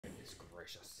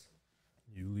gracious.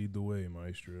 You lead the way,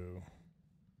 maestro.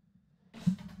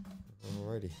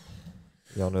 Alrighty.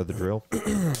 Y'all know the drill.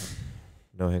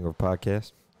 No Hangover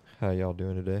Podcast. How y'all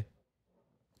doing today?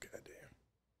 Goddamn.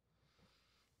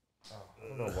 I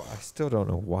don't know why. I still don't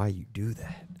know why you do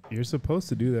that. You're supposed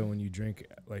to do that when you drink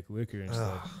like liquor and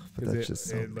stuff. But that's just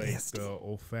so it like nasty. the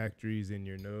olfactories in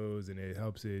your nose, and it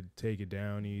helps it take it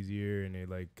down easier, and it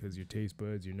like because your taste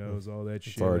buds, your nose, all that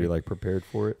shit. It's already like prepared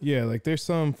for it. Yeah, like there's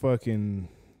some fucking.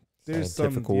 There's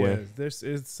Scientific some, way. yeah,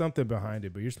 it's something behind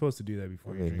it, but you're supposed to do that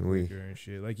before you drink liquor and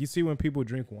shit. Like you see when people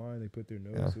drink wine, they put their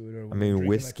nose to it. Or I when mean, they're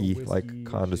whiskey, drinking, like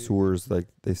connoisseurs, like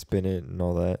they spin it and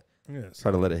all that. Yeah,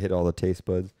 Try to let it hit all the taste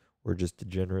buds. Or just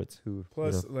degenerates who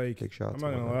plus, like, take shots.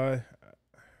 I'm not gonna lie,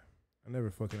 I never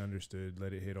fucking understood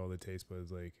let it hit all the taste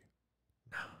buds. Like,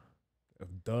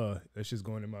 duh, that's just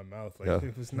going in my mouth. Like,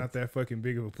 it's not that fucking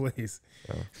big of a place.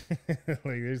 Like,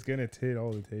 there's gonna hit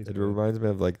all the taste buds. It reminds me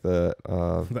of like the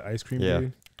ice cream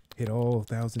dude. Hit all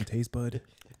 1,000 taste bud.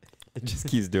 It just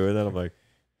keeps doing that. I'm like,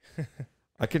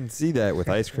 I can see that with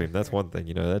ice cream. That's one thing,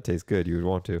 that tastes good. You would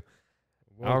want to.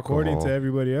 Well, according to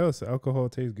everybody else, alcohol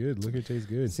tastes good. Liquor tastes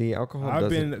good. See, alcohol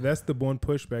that's the one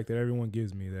pushback that everyone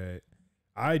gives me, that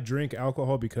I drink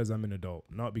alcohol because I'm an adult,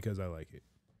 not because I like it.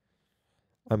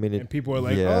 I mean, and people are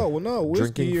like, oh, well, no,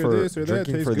 whiskey or this or that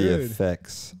tastes good. Drinking for the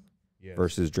effects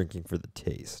versus drinking for the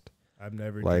taste. I've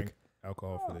never drank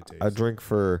alcohol for the taste. I drink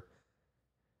for...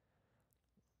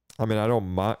 I mean, I don't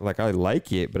mind, like, I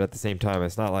like it, but at the same time,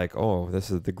 it's not like, oh,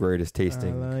 this is the greatest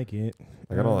tasting. I like it.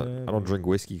 Like, I don't drink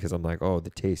whiskey because I'm like, oh,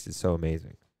 the taste is so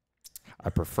amazing. I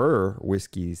prefer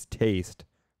whiskey's taste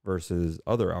versus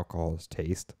other alcohol's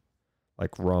taste,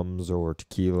 like rums or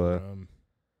tequila.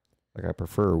 Like, I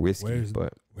prefer whiskey,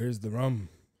 but where's the rum?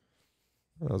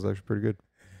 That was actually pretty good.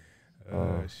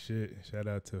 Shit! Shout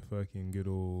out to fucking good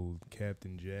old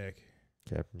Captain Jack.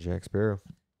 Captain Jack Sparrow.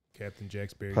 Captain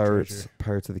Jack Sparrow.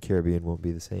 Pirates of the Caribbean won't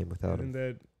be the same without him. Isn't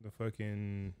that the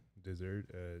fucking dessert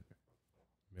at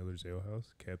Miller's Ale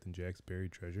House? Captain Jack's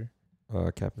Buried Treasure.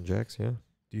 Captain Jack's, yeah.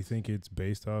 Do you think it's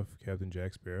based off Captain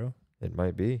Jack Sparrow? It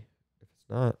might be. If it's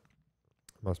not,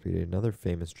 it must be another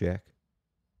famous Jack.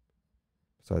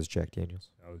 Besides Jack Daniels.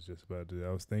 I was just about to.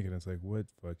 I was thinking, it's like, what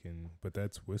fucking. But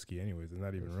that's whiskey, anyways. It's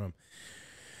not even rum.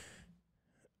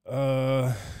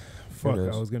 Fuck.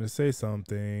 I was gonna say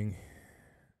something.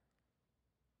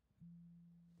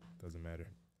 Doesn't matter.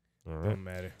 All right. Don't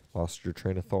matter. Lost your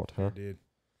train of thought, huh?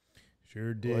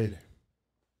 Sure did.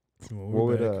 What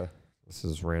would this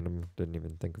is random, didn't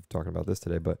even think of talking about this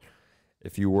today, but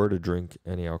if you were to drink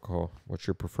any alcohol, what's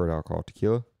your preferred alcohol?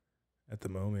 Tequila? At the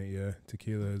moment, yeah.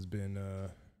 Tequila has been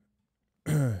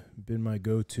been my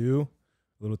go-to.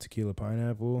 A little tequila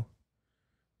pineapple.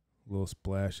 A little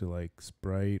splash of like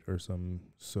Sprite or some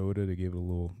soda to give it a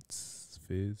little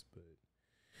fizz, but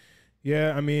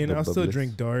yeah, I mean, I'll still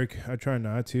drink dark. I try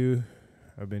not to.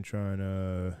 I've been trying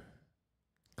to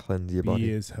cleanse your body,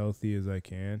 be as healthy as I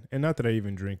can. And not that I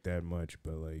even drink that much,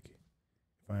 but like,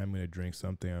 if I am going to drink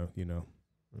something,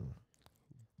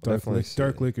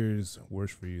 dark liquor is worse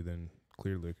for you than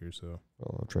clear liquor. So,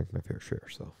 well, I'll drink my fair share.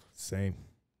 So, same.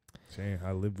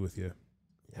 I lived with you,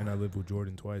 and I lived with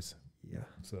Jordan twice. Yeah.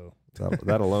 So,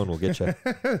 that alone will get you.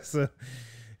 So,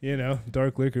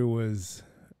 dark liquor was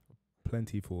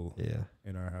plentiful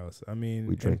in our house. I mean,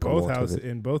 we in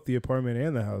both the apartment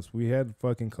and the house, we had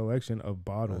fucking collection of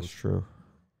bottles. That's true.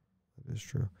 That is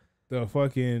true. The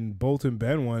fucking Bolton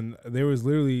Ben one, there was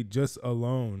literally just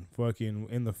alone fucking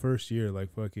in the first year,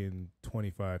 like fucking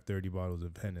 25, 30 bottles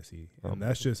of Hennessy. And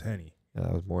that's just Henny. Yeah,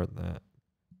 that was more than that.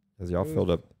 Because y'all filled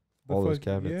up all those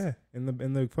cabinets. Yeah,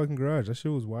 in the fucking garage. That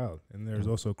shit was wild. And there's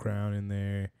also Crown in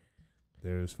there.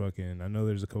 There's fucking, I know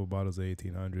there's a couple bottles of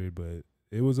 1800, but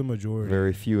it was a majority.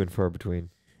 Very few and far between.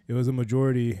 It was a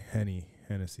majority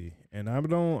Hennessy. And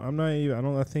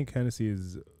I think Hennessy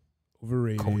is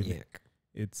overrated. Cognac.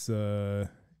 It's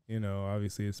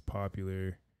obviously it's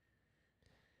popular.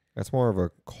 That's more of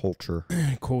a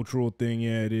cultural thing,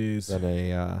 yeah, it is. Than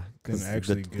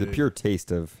actually the pure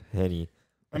taste of Henny.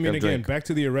 I mean, again, back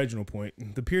to the original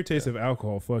point. The pure taste of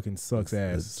alcohol fucking sucks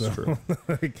ass. That's true.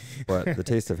 But the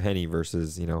taste of Henny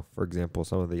versus, for example,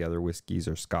 some of the other whiskeys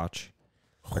or Scotch.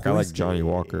 Like I like Johnny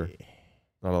Walker.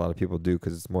 Not a lot of people do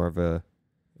because it's more of a...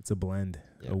 It's a blend.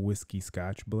 Yeah. A whiskey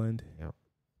Scotch blend. Yeah.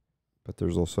 But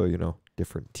there's also,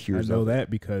 different tiers. I know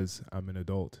that because I'm an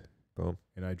adult. Boom.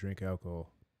 And I drink alcohol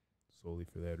solely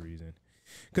for that reason.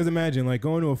 Because imagine, like,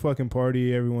 going to a fucking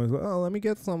party, everyone's like, oh, let me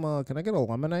get some, can I get a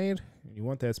lemonade? You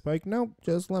want that Spike? Nope,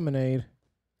 just lemonade.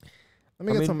 Let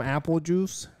me get some apple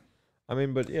juice. I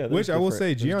mean, but yeah. Which I will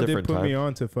say, Gian did put me times.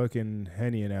 on to fucking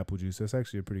Henny and apple juice. That's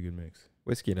actually a pretty good mix.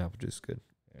 Whiskey and apple juice is good.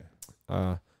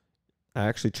 Yeah. I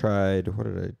actually tried. What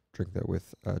did I drink that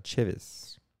with?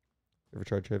 Chivas. You ever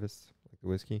tried Chivas, like the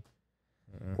whiskey?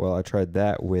 Well, I tried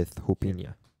that with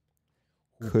Hopinia.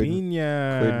 Couldn't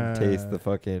taste the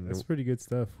fucking. That's pretty good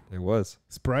stuff. It was.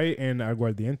 Sprite and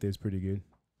aguardiente is pretty good.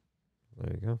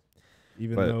 There you go.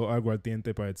 Even though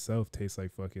aguardiente by itself tastes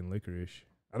like fucking licorice.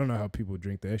 I don't know how people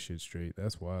drink that shit straight.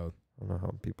 That's wild. I don't know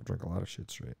how people drink a lot of shit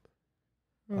straight.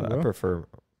 Oh, I prefer.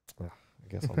 I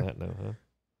guess on that note, huh?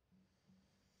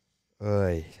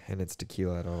 Oy, and it's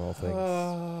tequila out of all things.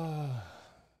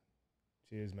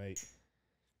 Cheers, mate.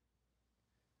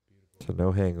 So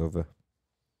no hangover.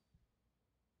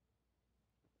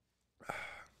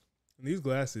 And these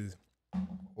glasses,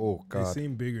 Oh God! they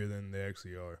seem bigger than they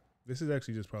actually are. This is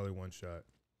actually just probably one shot.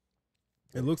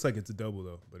 It looks like it's a double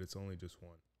though, but it's only just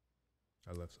one.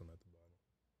 I left some at the bottom.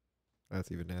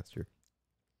 That's even nastier.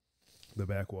 The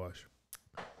backwash.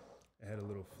 It had a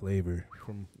little flavor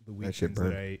from the That shit weekends that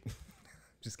burned. I ate.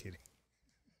 Just kidding.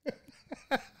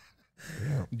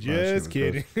 Yeah, Just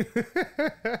kidding.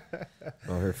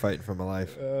 Oh, here fighting for my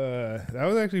life. That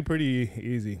was actually pretty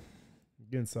easy.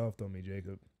 Getting soft on me,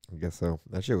 Jacob. I guess so.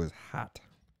 That shit was hot.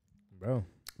 Bro.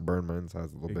 Burned my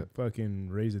insides a little bit. Fucking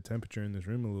raise the temperature in this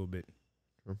room a little bit.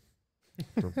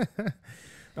 True.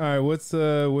 All right, what's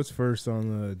first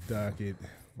on the docket?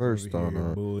 First Over on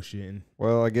here bullshitting.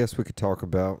 Well, I guess we could talk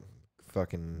about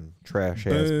fucking trash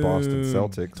ass Boston Boom.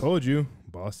 Celtics. Told you,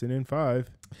 Boston in 5.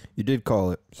 You did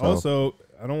call it. So. Also,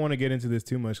 I don't want to get into this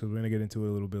too much because we're gonna get into it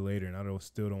a little bit later, and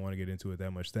still don't want to get into it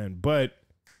that much then. But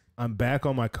I'm back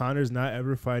on my Connor's not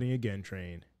ever fighting again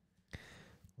train.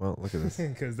 Well, look at this.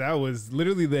 Because that was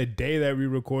literally the day that we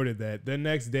recorded that. The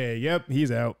next day, yep,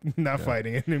 he's out, not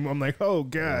fighting anymore. I'm like, oh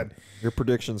God. Yeah. Your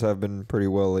predictions have been pretty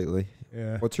well lately.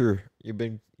 Yeah. What's you've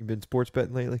been sports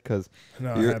betting lately? Because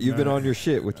No, you've been on your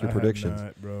shit with your I predictions. have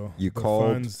not, bro. You The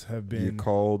called. funds have been. You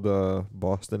called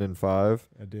Boston in 5.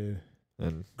 I did.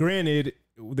 And Granted,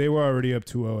 they were already up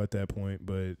 2-0 at that point,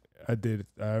 but I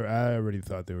already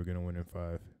thought they were gonna win in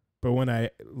 5. But when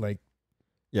I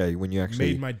yeah, when you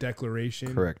actually made my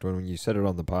declaration, correct when you said it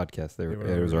on the podcast,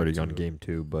 it was already on game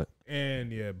 2. But and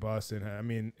yeah, Boston. I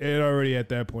mean, it already at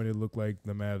that point it looked like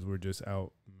the Mavs were just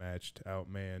outmatched,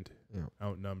 outmanned,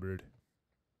 outnumbered.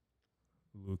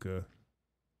 Luka.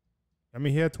 I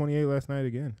mean, he had 28 last night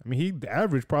again. I mean, he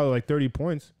averaged probably like 30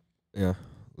 points. yeah,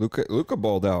 Luka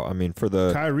balled out. I mean, for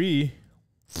the Kyrie,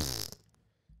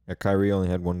 Kyrie only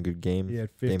had one good game. he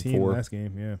had Game 15 4. last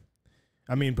game. Yeah.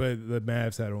 I mean, but the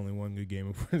Mavs had only one good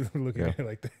game. If we're looking at it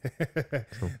like that,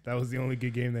 that was the only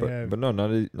good game they had. But no,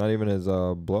 not even his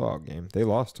blowout game. They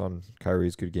lost on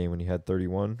Kyrie's good game when he had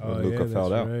 31 when Luka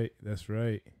fouled out. Right. That's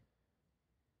right.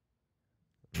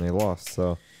 And they lost.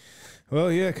 So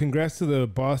Well, yeah. Congrats to the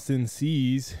Boston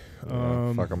Seas.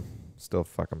 fuck them. Still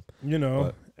fuck them. You know,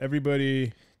 But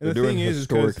everybody. they're And the doing thing is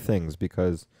historic things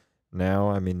because now,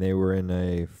 I mean, they were in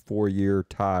a 4-year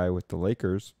tie with the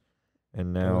Lakers,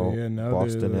 and now,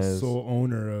 Boston they're the has sole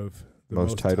owner of the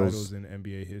most titles in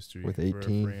NBA history with for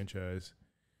 18 a franchise.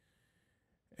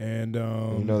 And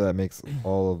you know that makes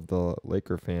all of the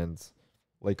Laker fans,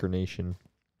 Laker Nation,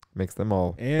 makes them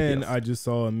all. And pissed. I just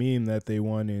saw a meme that they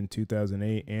won in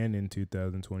 2008 and in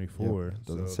 2024. Yep,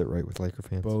 doesn't so sit right with Laker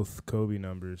fans. both Kobe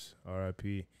numbers,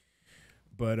 RIP.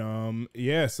 But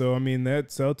yeah, so I mean that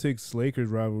Celtics Lakers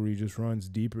rivalry just runs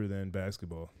deeper than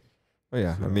basketball. Oh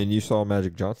yeah, So. I mean, you saw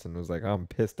Magic Johnson was like, "I'm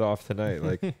pissed off tonight."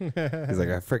 Like he's like,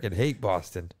 "I freaking hate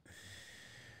Boston."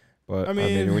 But I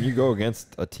mean, when you go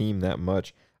against a team that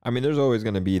much, I mean, there's always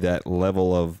going to be that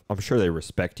level of. I'm sure they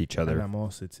respect each other,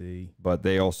 animosity, but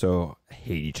they also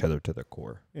hate each other to the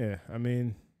core. Yeah, I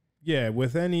mean, yeah,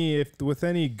 with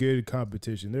any good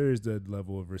competition, there is that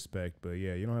level of respect. But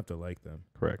yeah, you don't have to like them.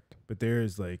 Correct. But there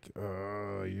is like,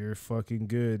 oh, you're fucking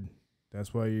good.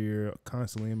 That's why you're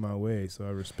constantly in my way. So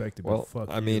I respect it. Well, but fuck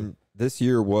I mean, this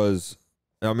year was.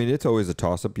 I mean, it's always a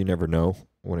toss-up. You never know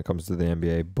when it comes to the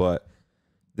NBA. But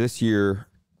this year,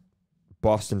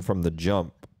 Boston from the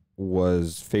jump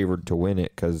was favored to win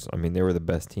it because, I mean, they were the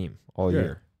best team all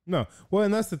year. No. Well,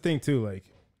 and that's the thing, too. Like,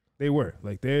 they were.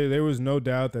 Like, there was no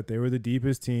doubt that they were the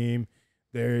deepest team.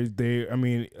 I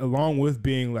mean, along with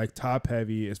being, like,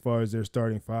 top-heavy as far as their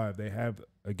starting 5, they have,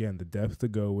 again, the depth to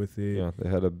go with it. Yeah, they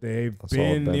had They've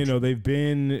solid been, bench. they've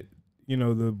been, the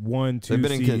 1-2 They've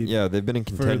been seed. they've been in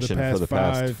contention for the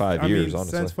past 5 years,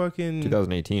 honestly. Since fucking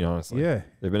 2018, honestly. Yeah.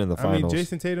 They've been in the finals. I mean,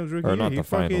 Jason Tatum's rookie Or year, not he the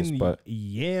finals, fucking but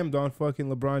yammed on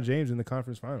fucking LeBron James in the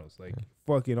conference finals. Like,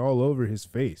 fucking all over his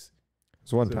face.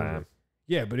 it's one So, time.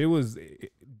 Yeah, but it was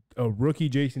a rookie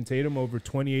Jason Tatum over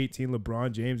 2018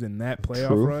 LeBron James in that playoff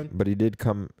True, run. but he did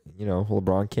come,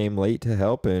 LeBron came late to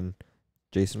help, and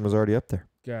Jason was already up there.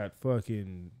 Got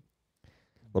fucking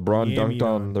LeBron dunked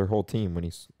on their whole team when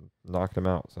he knocked him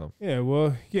out. So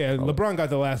LeBron got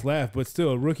the last laugh, but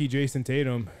still, rookie Jason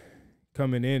Tatum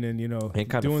coming in and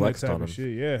doing that type of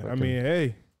shit. Yeah, I mean,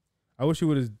 hey, I wish he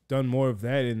would have done more of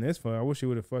that in this fight. I wish he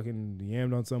would have fucking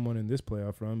yammed on someone in this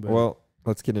playoff run. But well,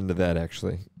 let's get into that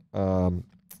actually.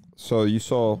 So you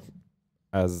saw,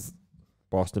 as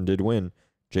Boston did win,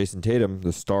 Jason Tatum,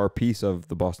 the star piece of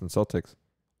the Boston Celtics,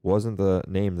 wasn't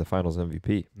named the Finals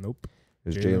MVP. Nope, it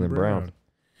was Jaylen Brown.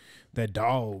 That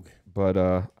dog. But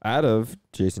out of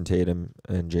Jason Tatum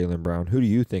and Jaylen Brown, who do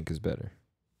you think is better?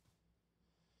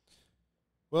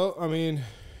 Well, I mean,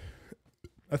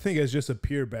 I think as just a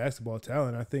pure basketball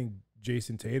talent, I think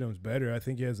Jason Tatum's better. I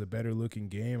think he has a better looking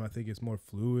game. I think it's more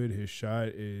fluid. His shot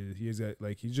he's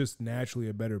just naturally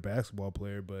a better basketball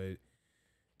player. But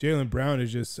Jaylen Brown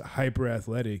is just hyper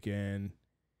athletic, and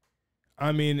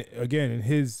I mean, again, in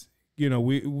his,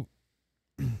 people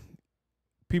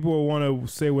will want to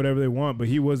say whatever they want, but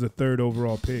he was a 3rd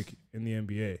overall pick in the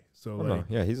NBA. So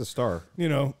he's a star.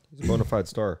 He's a bona fide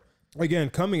star. Again,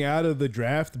 coming out of the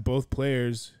draft, both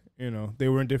players, they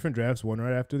were in different drafts, one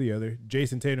right after the other.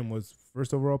 Jason Tatum was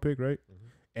 1st overall pick, right? Mm-hmm.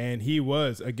 And he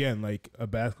was, again, like a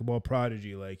basketball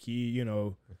prodigy. Like he's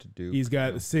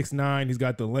got 6'9", he's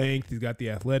got the length, he's got the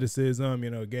athleticism.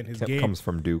 Again, his game comes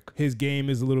from Duke. His game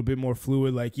is a little bit more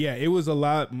fluid. Like, yeah, it was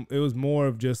more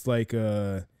of just like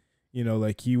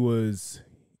like he was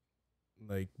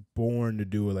like born to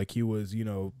do it. Like he was,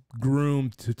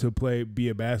 groomed to be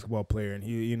a basketball player, and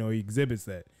he exhibits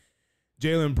that.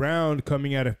 Jaylen Brown,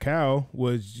 coming out of Cal,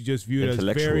 was just viewed as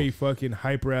very fucking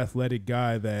hyper athletic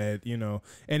guy that,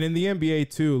 and in the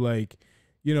NBA too, like,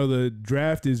 the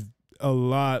draft is a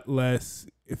lot less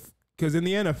because in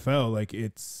the NFL, like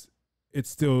it's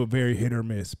still very hit or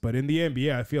miss, but in the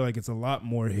NBA, I feel like it's a lot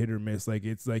more hit or miss. Like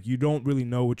it's like you don't really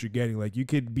know what you're getting. Like you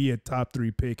could be a top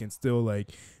 3 pick and still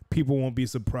like people won't be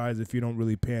surprised if you don't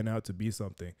really pan out to be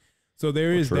something. So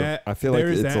there is that. I feel like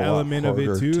there is that element of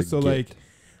it too. So like,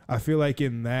 I feel like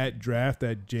in that draft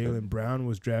that Jaylen Brown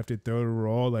was drafted 3rd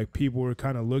overall, like people were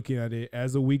kind of looking at it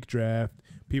as a weak draft.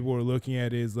 People were looking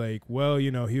at it as like, well,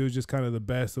 he was just kind of the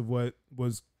best of what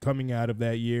was coming out of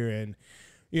that year, and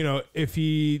if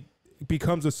he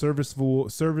becomes a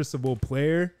serviceable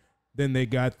player, then they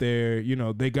got their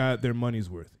money's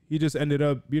worth. He just ended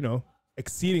up,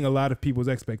 exceeding a lot of people's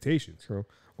expectations. True.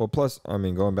 Well, plus, I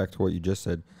mean, going back to what you just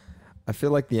said, I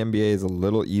feel like the NBA is a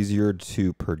little easier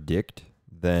to predict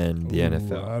than the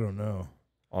NFL. I don't know.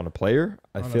 On a player,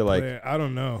 I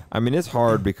don't know. I mean, it's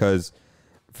hard because,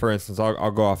 for instance,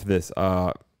 I'll go off this.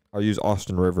 I'll use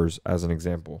Austin Rivers as an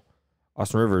example.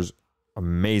 Austin Rivers,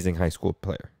 amazing high school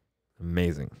player.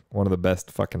 Amazing. One of the best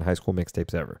fucking high school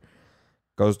mixtapes ever.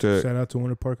 Shout out to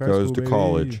Winter Park High School. Goes to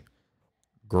college.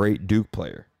 Great Duke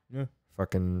player. Yeah.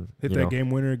 Fucking hit that game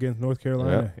winner against North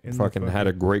Carolina. Yeah. Fucking had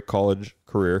a great college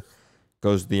career.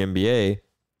 Goes to the NBA.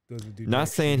 Not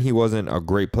saying he wasn't a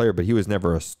great player, but he was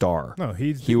never a star. No,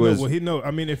 he was.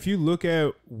 I mean, if you look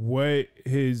at what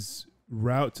his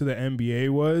route to the NBA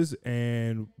was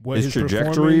and what his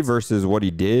trajectory versus what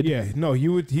he did. Yeah, no, he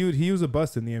was a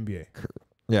bust in the NBA.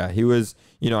 Yeah, he was,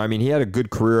 he had a good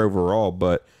career overall,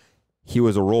 but he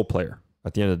was a role player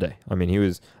at the end of the day.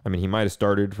 He might have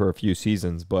started for a few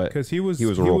seasons, but because he was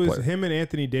a role player. Him and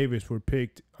Anthony Davis were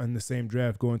picked in the same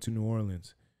draft going to New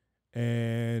Orleans.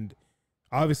 And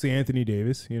obviously Anthony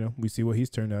Davis, we see what he's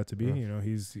turned out to be. Yeah.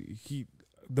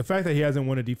 The fact that he hasn't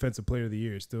won a Defensive Player of the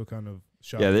Year is still kind of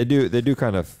shocking. Yeah, they do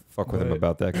kind of fuck with him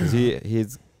about that because he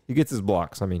gets his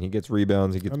blocks. He gets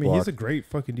rebounds. He gets blocks. He's a great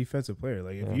fucking defensive player.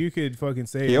 Like, if you could fucking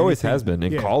say he always has been.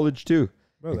 In college, too.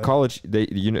 Bro, in college,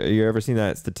 you ever seen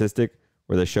that statistic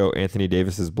where they show Anthony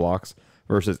Davis's blocks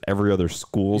versus every other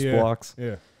school's blocks?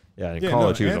 Yeah. Yeah, in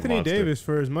college, he was Anthony a monster. Davis,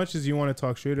 for as much as you want to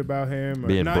talk shit about him,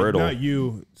 being brittle. Not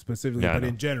you specifically, but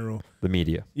in general. The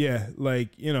media. Yeah,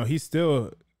 he's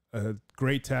still a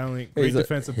great talent, great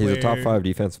defensive player. He's a top 5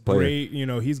 defensive player. Great,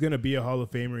 he's going to be a Hall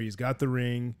of Famer. He's got the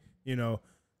ring,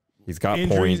 He's got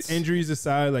points. Injuries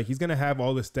aside, he's going to have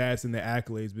all the stats and the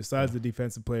accolades besides the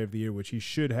Defensive Player of the Year, which he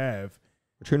should have.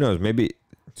 Which who knows? Maybe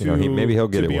maybe he'll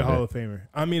get it to be one a Hall day. of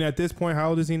Famer. At this point, how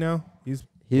old is he now? He's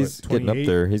getting up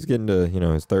there. He's getting to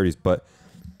his 30s. But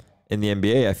in the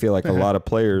NBA, I feel like a lot of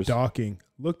players docking.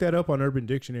 Look that up on Urban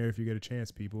Dictionary if you get a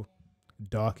chance, people.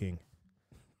 Docking.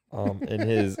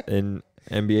 In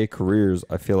NBA careers,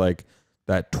 I feel like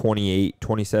that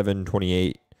 27,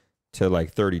 28 to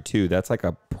 32, that's like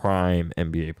a prime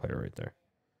NBA player right there.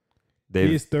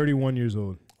 He is 31 years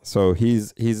old. So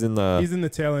he's in the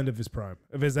tail end of his prime,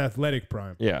 of his athletic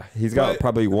prime. Yeah, he's got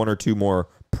probably 1 or 2 more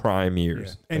prime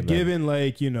years. Yeah. And given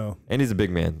and he's a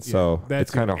big man, so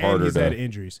it's kind of harder. He's had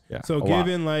injuries. Yeah, so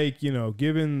given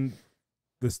given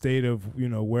the state of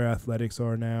where athletics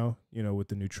are now, with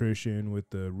the nutrition, with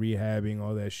the rehabbing,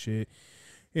 all that shit,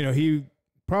 he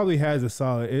probably has a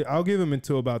solid. I'll give him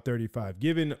until about 35,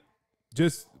 given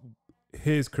just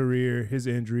his career, his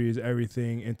injuries,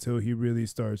 everything, until he really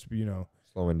starts,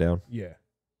 slowing down. Yeah.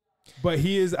 But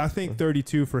he is, I think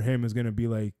 32 for him is going to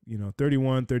be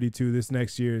 31, 32 this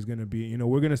next year is going to be,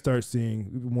 we're going to start seeing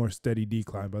more steady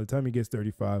decline. By the time he gets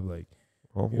 35,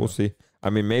 we'll see. I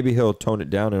mean, maybe he'll tone it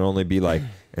down and only be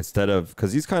instead of,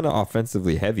 because he's kind of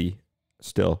offensively heavy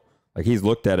still. He's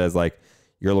looked at as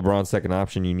you're LeBron's second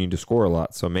option, you need to score a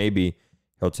lot. So maybe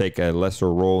he'll take a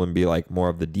lesser role and be more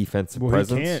of the defensive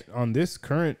presence. He can't. On this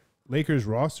current Lakers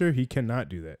roster, he cannot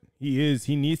do that.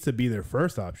 He needs to be their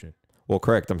first option. Well,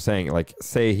 correct. I'm saying,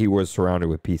 say he was surrounded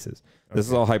with pieces. This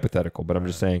is all hypothetical, but I'm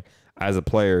just saying, as a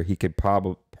player, he could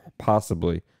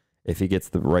possibly, if he gets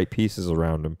the right pieces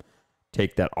around him,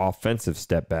 take that offensive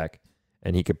step back,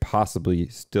 and he could possibly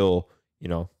still,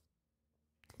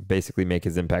 basically make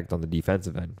his impact on the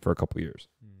defensive end for a couple years.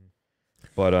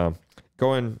 But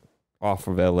going off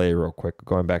of LA real quick,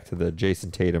 going back to the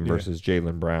Jason Tatum versus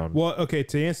Jaylen Brown. Well, okay,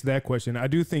 to answer that question, I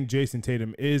do think Jason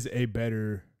Tatum is a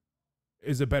better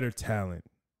talent.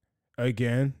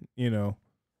 Again, and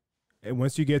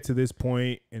once you get to this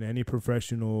point in any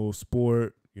professional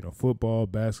sport, football,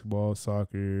 basketball,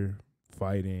 soccer,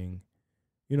 fighting,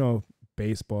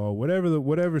 baseball,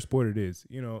 whatever sport it is,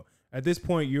 at this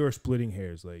point you're splitting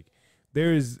hairs.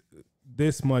 There is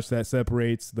this much that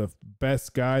separates the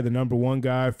best guy, the number one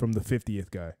guy, from the 50th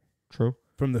guy. True.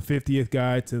 From the 50th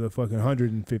guy to the fucking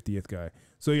 150th guy.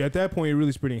 So at that point, you're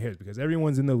really splitting hairs because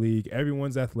everyone's in the league.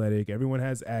 Everyone's athletic. Everyone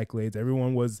has accolades.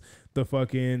 Everyone was the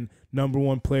fucking number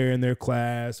one player in their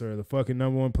class or the fucking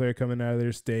number one player coming out of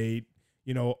their state.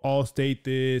 All state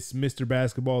this, Mr.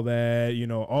 Basketball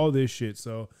that, all this shit.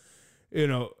 So,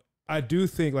 I do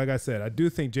think, like I said, I do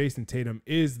think Jason Tatum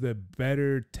is the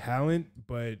better talent,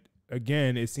 but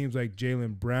again, it seems like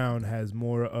Jaylen Brown has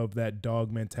more of that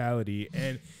dog mentality.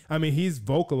 And I mean, he's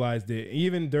vocalized it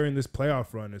even during this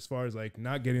playoff run, as far as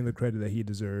not getting the credit that he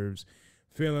deserves,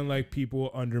 feeling like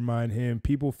people undermine him,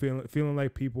 people feeling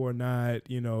like people are not,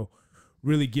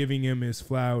 really giving him his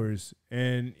flowers.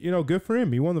 And, good for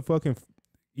him. He won the fucking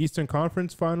Eastern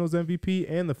Conference Finals MVP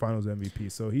and the Finals MVP.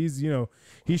 So he's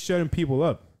shutting people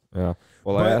up. Yeah.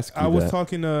 Well, but I was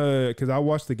talking because I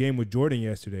watched the game with Jordan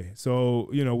yesterday. So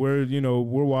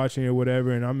we're watching it,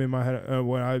 whatever, and I'm in my head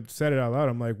when I said it out loud.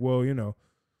 I'm like, well,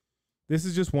 this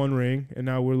is just one ring, and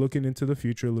now we're looking into the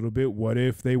future a little bit. What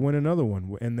if they win another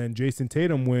one, and then Jason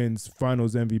Tatum wins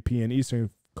Finals MVP and Eastern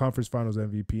Conference Finals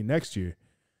MVP next year?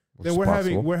 Then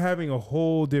we're having a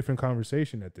whole different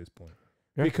conversation at this point,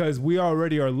 because we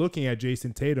already are looking at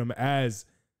Jason Tatum as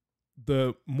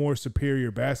the more superior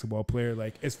basketball player,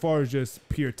 as far as just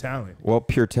pure talent. Well,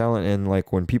 pure talent, and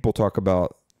when people think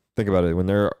about it, when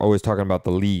they're always talking about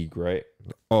the league, right?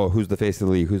 Oh, who's the face of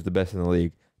the league? Who's the best in the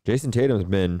league? Jason Tatum's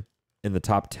been in the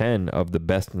top 10 of the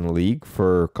best in the league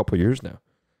for a couple years now.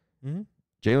 Mm-hmm.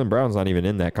 Jaylen Brown's not even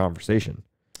in that conversation.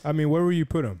 I mean, where will you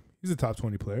put him? He's a top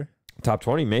 20 player. Top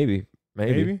 20, maybe.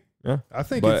 Yeah. I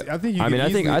think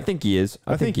he is.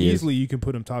 I think easily you can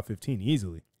put him top 15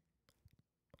 easily.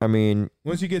 I mean,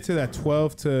 once you get to that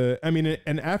 12 to,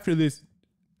 and after this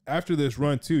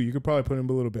run too, you could probably put him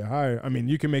a little bit higher. I mean,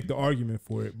 you can make the argument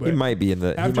for it, but he might be in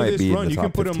the. After this run, you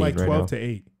can put him 12 right to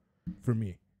 8 for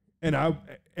me, and I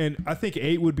think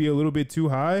 8 would be a little bit too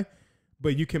high,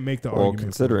 but you can make the argument. Well,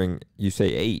 considering you say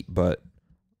 8, but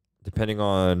depending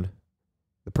on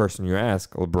the person you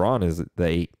ask, LeBron is the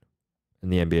 8 in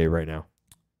the NBA right now.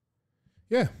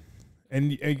 Yeah.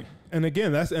 And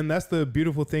again, that's the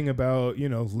beautiful thing about,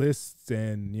 lists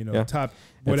and, top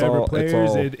whatever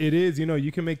players. It is,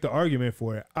 you can make the argument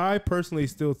for it. I personally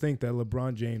still think that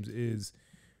LeBron James is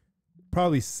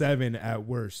probably 7 at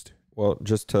worst. Well,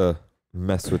 just to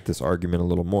mess with this argument a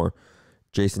little more,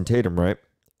 Jason Tatum, right,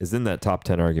 is in that top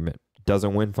 10 argument.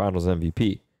 Doesn't win Finals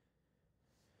MVP.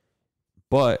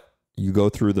 But you go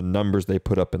through the numbers they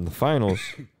put up in the finals.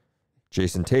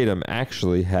 Jason Tatum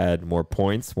actually had more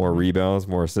points, more rebounds,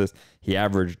 more assists. He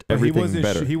averaged everything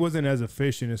better. He wasn't as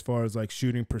efficient as far as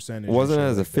shooting percentage. Wasn't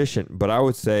as efficient, but I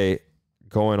would say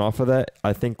going off of that,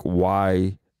 I think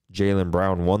why Jaylen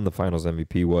Brown won the Finals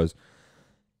MVP was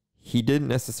he didn't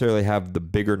necessarily have the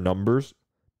bigger numbers,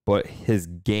 but his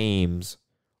games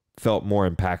felt more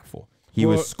impactful. He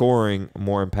was scoring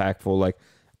more impactful.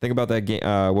 Think about that game.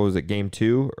 What was it? Game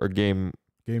 2 or game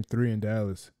Game 3 in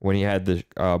Dallas. When he had the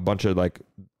bunch of like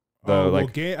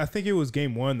I think it was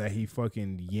game 1 that he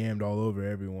fucking yammed all over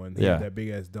everyone. He had that big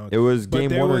ass dunk. It was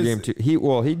game 1 or game 2. He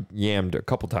yammed a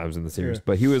couple times in the series,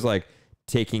 but he was like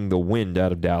taking the wind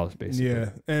out of Dallas basically. Yeah,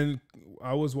 and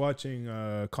I was watching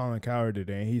Colin Cowherd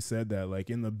today, and he said that like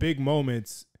in the big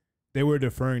moments, they were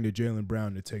deferring to Jaylen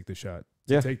Brown to take the shot.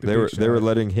 They were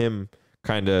letting him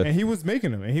kind of, and he was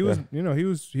making them, and he was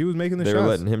he was making the shots. They were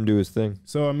letting him do his thing.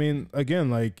 So I mean, again,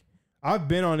 like I've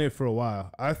been on it for a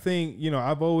while. I think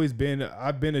I've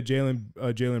been a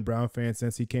Jaylen Brown fan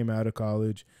since he came out of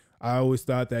college. I always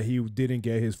thought that he didn't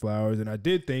get his flowers, and I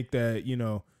did think that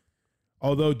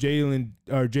although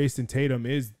Jason Tatum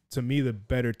is to me the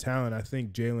better talent, I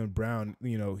think Jaylen Brown,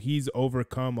 he's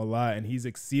overcome a lot and he's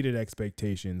exceeded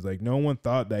expectations. Like no one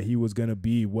thought that he was gonna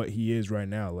be what he is right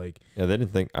now. Like they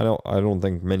didn't think. I don't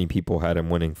think many people had him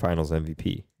winning Finals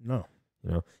MVP. No,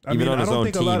 even on his own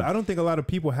team. I don't think a lot of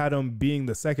people had him being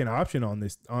the second option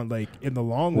on like in the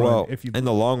long run. Well, in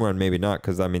the long run, maybe not,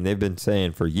 because I mean they've been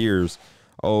saying for years,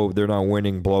 oh, they're not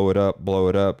winning, blow it up,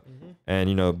 mm-hmm.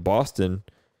 and Boston.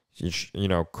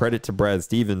 Credit to Brad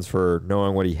Stevens for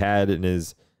knowing what he had in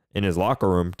his locker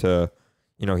room to,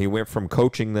 he went from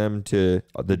coaching them to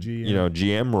the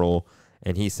GM role,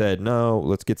 and he said, no,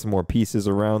 let's get some more pieces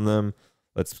around them.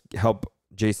 Let's help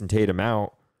Jason Tatum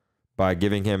out by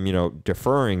giving him,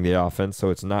 deferring the offense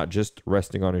so it's not just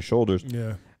resting on his shoulders.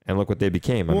 Yeah. And look what they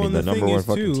became. Well, I mean, the number one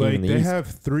fucking team in the East. They have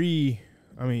 3,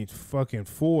 fucking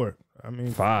 4.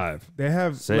 5. They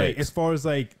have 6. like as far as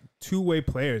like two-way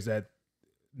players that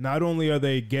not only are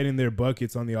they getting their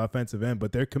buckets on the offensive end,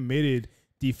 but they're committed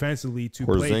defensively to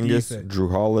play defense. Drew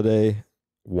Holiday,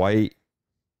 White,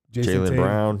 Jaylen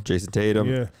Brown, Jason Tatum.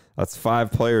 Yeah. That's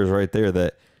 5 players right there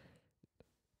that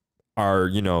are,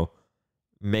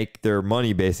 make their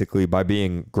money basically by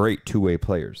being great two-way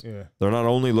players. Yeah. They're not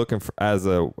only looking for as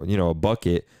a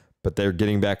bucket, but they're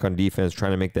getting back on defense,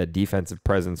 trying to make that defensive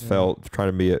presence felt,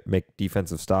 trying to make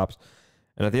defensive stops.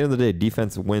 And at the end of the day,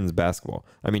 defense wins basketball.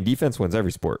 I mean, defense wins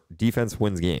every sport. Defense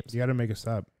wins games. You got to make a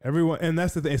stop. Everyone, and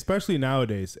that's the thing, especially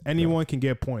nowadays. Anyone can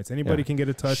get points. Anybody can get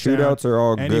a touchdown. Shootouts are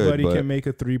all good. Anybody can make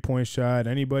a 3-point shot.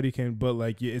 Anybody can, but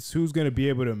like it's who's going to be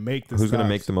able to make the who's going to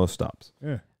make the most stops.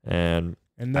 Yeah. And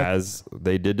as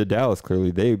they did to Dallas,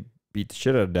 clearly they beat the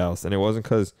shit out of Dallas, and it wasn't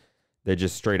because they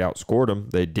just straight out scored them.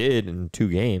 They did in 2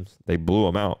 games. They blew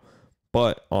them out.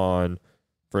 But on,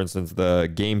 for instance,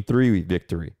 the Game 3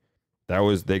 victory.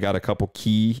 They got a couple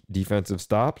key defensive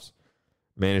stops,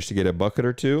 managed to get a bucket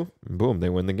or 2, and boom, they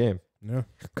win the game. Yeah.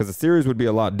 Because the series would be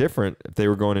a lot different if they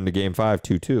were going into Game 5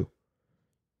 2-2.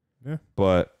 Yeah.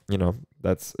 But,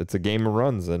 it's a game of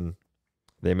runs, and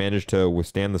they managed to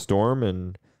withstand the storm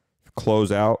and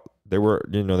close out. They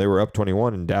were up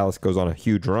 21, and Dallas goes on a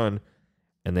huge run,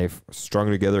 and they've strung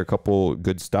together a couple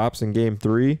good stops in Game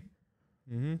 3.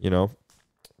 Mm-hmm.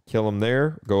 Kill them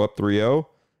there, go up 3-0.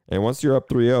 And once you're up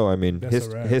 3-0, I mean,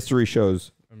 history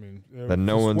shows that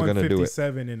no one's going to do it.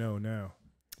 157-0 now.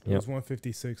 It was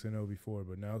 156-0 before,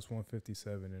 but now it's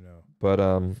 157-0. But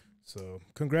so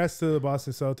congrats to the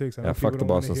Boston Celtics. I know fuck the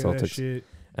Boston Celtics.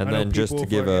 And then just to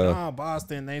give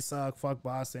Boston, they suck. Fuck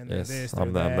Boston. Yes, this,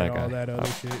 I'm that guy. All that other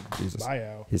shit. Jesus. Bye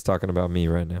out. He's talking about me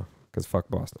right now because fuck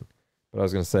Boston. But I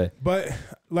was gonna say. But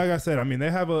like I said, I mean, they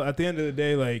have at the end of the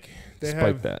day, like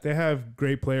they have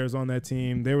great players on that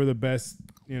team. They were the best.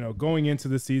 Going into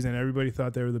the season, everybody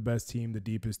thought they were the best team, the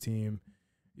deepest team.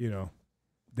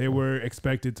 They were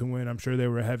expected to win. I'm sure they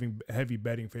were having heavy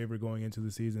betting favor going into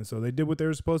the season. So they did what they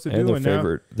were supposed to do. And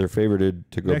they're favored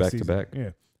to go back to back. Yeah.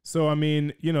 So, I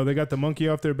mean, they got the monkey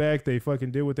off their back. They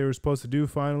fucking did what they were supposed to do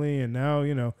finally. And now,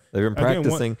 they've been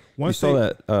practicing. You saw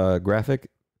that graphic?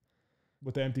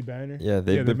 With the empty banner? Yeah,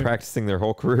 they've been practicing their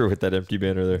whole career with that empty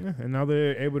banner there. Yeah, and now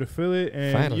they're able to fill it.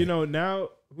 And, finally. Now,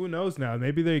 who knows now?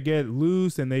 Maybe they get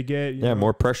loose and they get...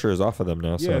 more pressure is off of them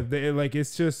now. Yeah, so.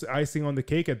 It's just icing on the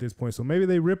cake at this point. So maybe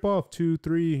they rip off 2,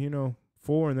 3,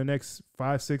 4 in the next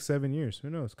 5, 6, 7 years. Who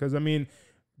knows? Because, I mean,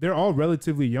 they're all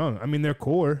relatively young. I mean, their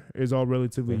core is all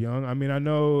relatively young. I mean, I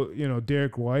know,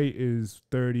 Derek White is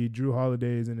 30. Drew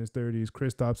Holiday is in his 30s.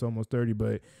 Kristaps almost 30.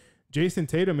 But Jason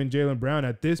Tatum and Jaylen Brown,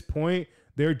 at this point,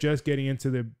 they're just getting into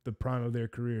the prime of their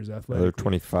careers athletically. They're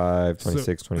 25,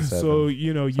 26, 27. So,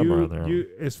 you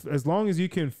as long as you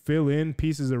can fill in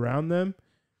pieces around them,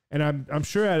 and I'm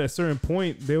sure at a certain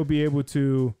point they'll be able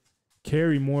to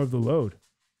carry more of the load.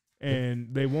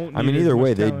 And they won't need either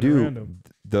way they do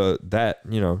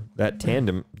that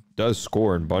tandem does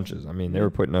score in bunches. I mean, they were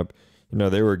putting up,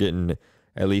 they were getting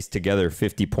at least together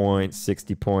 50 points,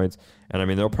 60 points. And I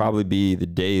mean, there'll probably be the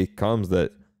day comes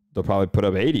that they'll probably put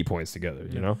up 80 points together,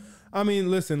 I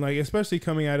mean, listen, like especially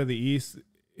coming out of the East,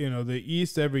 the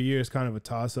East every year is kind of a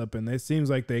toss up, and it seems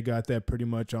like they got that pretty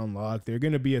much on lock. They're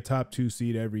going to be a top 2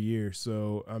 seed every year.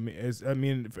 So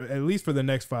at least for the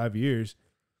next 5 years.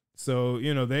 So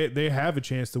they have a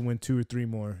chance to win 2 or 3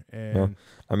 more, and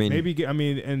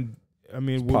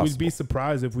would we be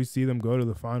surprised if we see them go to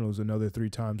the finals another 3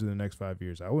 times in the next 5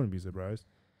 years? I wouldn't be surprised.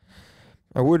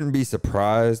 I wouldn't be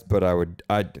surprised, but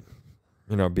I'd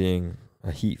being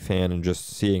a Heat fan and just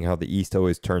seeing how the East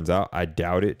always turns out, I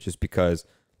doubt it, just because,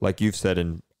 like you've said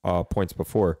in points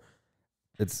before,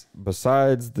 it's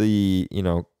besides the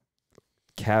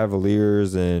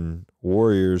Cavaliers and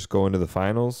Warriors going to the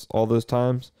finals all those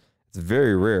times, it's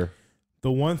very rare.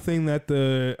 The one thing that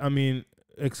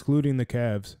excluding the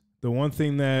Cavs, the one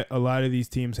thing that a lot of these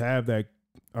teams have that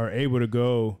are able to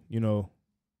go,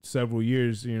 several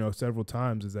years, several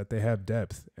times, is that they have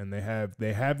depth, and they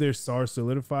have their stars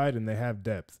solidified, and they have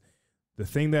depth. The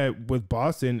thing that with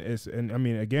Boston is, and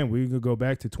again, we could go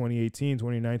back to 2018,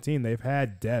 2019, they've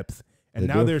had depth, and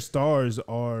now their stars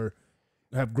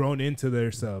have grown into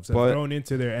themselves, grown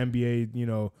into their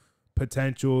NBA,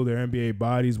 potential, their NBA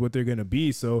bodies, what they're going to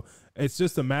be. So it's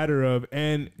just a matter of,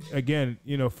 and again,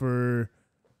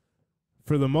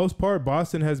 for the most part,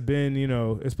 Boston has been,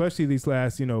 especially these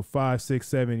last, 5, 6,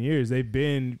 7 years, they've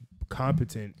been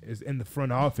competent in the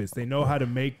front office. They know how to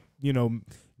make,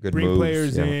 good bring moves,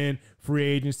 players in, free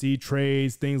agency,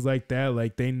 trades, things like that.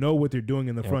 Like, they know what they're doing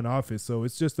in the front office. So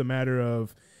it's just a matter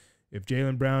of if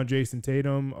Jaylen Brown, Jason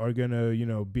Tatum are going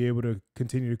to, be able to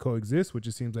continue to coexist, which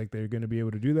it seems like they're going to be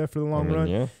able to do that for the long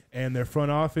run. And their front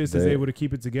office is able to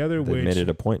keep it together, which made it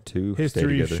a point to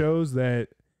history shows that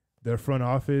their front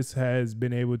office has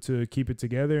been able to keep it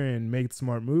together and make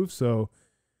smart moves. So,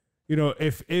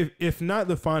 if not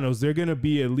the finals, they're going to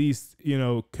be at least,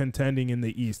 contending in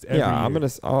the East every year.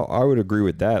 I would agree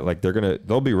with that. Like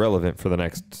they'll be relevant for the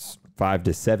next 5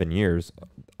 to 7 years.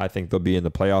 I think they'll be in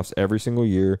the playoffs every single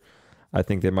year. I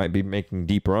think they might be making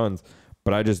deep runs,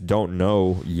 but I just don't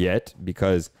know yet,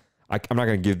 because I'm not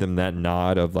going to give them that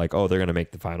nod of like, oh, they're going to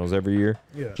make the finals every year.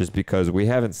 Yeah. Just because we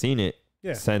haven't seen it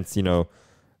since,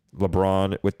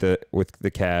 LeBron with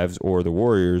the Cavs or the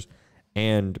Warriors.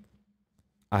 And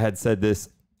I had said this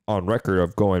on record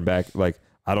of going back, like,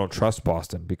 I don't trust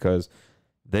Boston because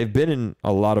they've been in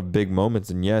a lot of big moments,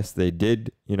 and yes, they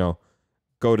did,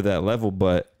 go to that level,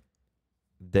 but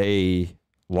they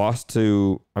lost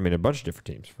to, a bunch of different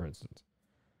teams, for instance.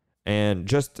 And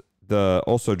just how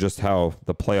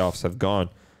the playoffs have gone.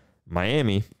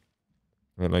 Miami,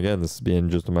 and again, this is being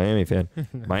just a Miami fan,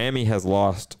 Miami has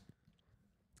lost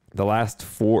the last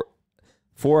four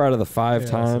out of the 5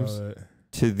 times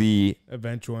to the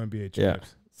eventual NBA champs. Yeah.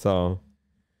 So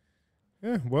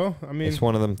well, it's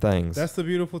one of them things. That's the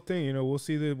beautiful thing. We'll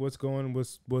see what's going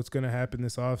to happen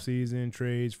this offseason,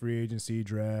 trades, free agency,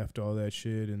 draft, all that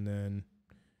shit, and then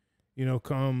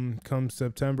come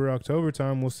September, October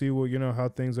time, we'll see what how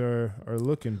things are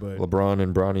looking. But LeBron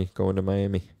and Bronny going to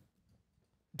Miami.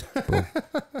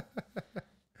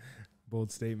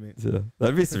 Bold statement. Yeah.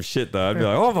 That'd be some shit, though. I'd be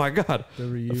like, oh, my God.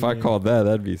 If I called that,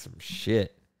 that'd be some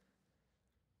shit.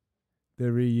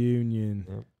 The reunion.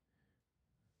 Yep.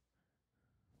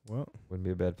 Well. Wouldn't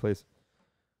be a bad place.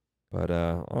 But,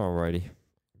 alrighty.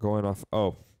 Going off.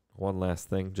 Oh, one last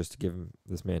thing, just to give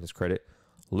this man his credit.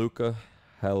 Luka,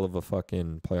 hell of a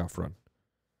fucking playoff run.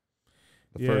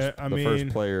 The first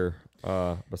player,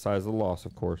 besides the loss,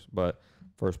 of course, but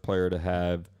first player to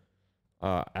have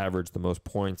averaged the most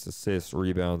points, assists,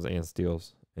 rebounds, and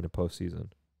steals in a postseason.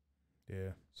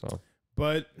 Yeah. So,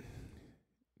 but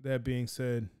that being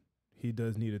said, he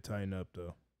does need to tighten up,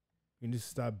 though. He needs to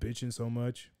stop bitching so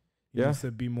much. He needs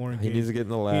to be more engaged. He needs to get in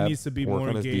the lab. He needs to be more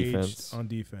engaged on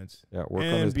defense. Yeah, work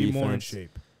on his defense. And be more in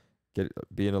shape.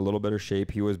 Be in a little better shape.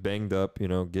 He was banged up,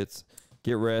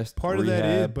 get rest. Part rehab. of that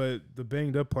is, but the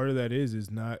banged up part of that is it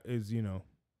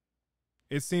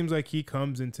seems like he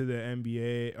comes into the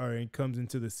NBA or he comes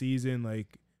into the season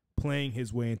like playing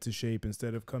his way into shape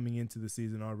instead of coming into the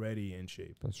season already in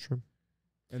shape. That's true.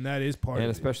 And that is part of it.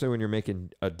 And especially when you're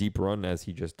making a deep run as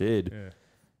he just did. Yeah.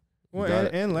 Well,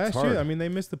 and last year, they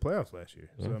missed the playoffs last year.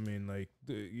 Yeah.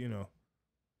 So,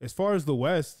 as far as the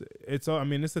West, it's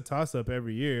a toss-up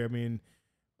every year. It's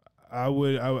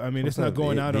not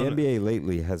going out on the NBA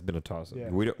lately has been a toss-up. Yeah.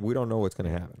 We don't know what's going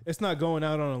to happen. It's not going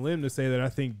out on a limb to say that I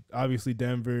think obviously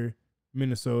Denver,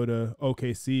 Minnesota,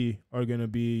 OKC are going to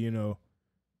be,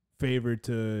 favored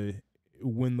to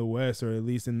win the West, or at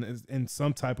least in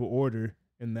some type of order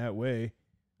in that way.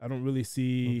 I don't really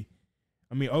see.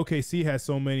 OKC has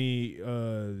so many,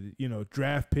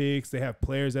 draft picks. They have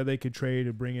players that they could trade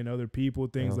to bring in other people,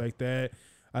 things like that.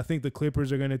 I think the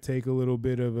Clippers are going to take a little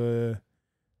bit of a.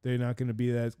 They're not going to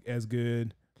be as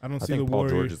good. I don't see the Paul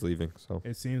Warriors. George is leaving, so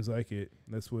it seems like it.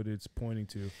 That's what it's pointing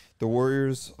to. The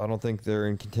Warriors, I don't think they're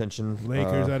in contention.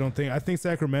 Lakers, I don't think. I think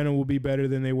Sacramento will be better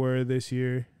than they were this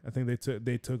year. I think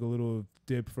they took a little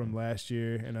dip from last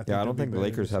year, and I don't think the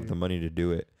Lakers have the money to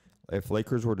do it. If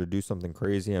Lakers were to do something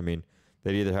crazy, I mean,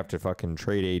 they'd either have to fucking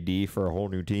trade AD for a whole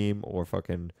new team, or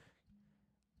fucking,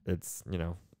 it's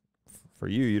for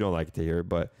you don't like it to hear it,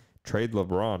 but trade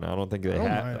LeBron. I don't think they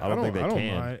have. I don't think they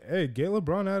can. Mind. Hey, get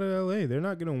LeBron out of LA. They're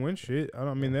not gonna win shit.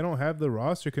 I mean, they don't have the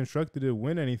roster constructed to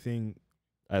win anything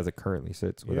as it currently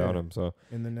sits without him. So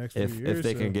in the next few years, if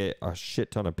they can get a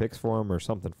shit ton of picks for him or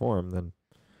something for him, then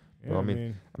I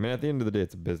mean, at the end of the day,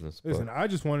 it's a business. Listen, I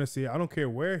just want to see. I don't care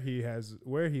where he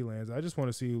lands. I just want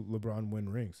to see LeBron win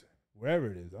rings wherever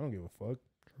it is. I don't give a fuck.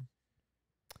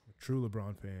 A true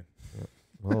LeBron fan. Yeah.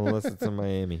 Well, unless it's in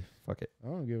Miami, fuck it. I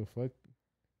don't give a fuck.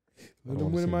 Let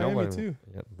them win in Miami too.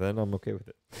 Yeah, then I'm okay with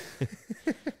it.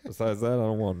 Besides that, I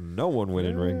don't want no one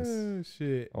winning rings.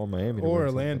 Shit. Or Miami. Or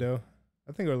Orlando.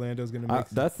 I think Orlando's going to make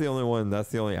that's the only one. That's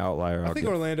the only outlier. I think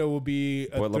Orlando will be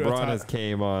what LeBron has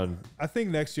came on. I think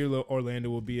next year Orlando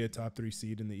will be a top 3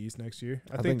 seed in the East next year.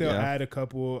 I think they'll add a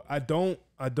couple. I don't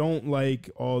like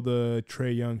all the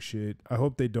Trae Young shit. I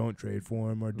hope they don't trade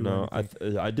for him or do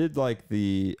anything. I did like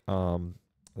the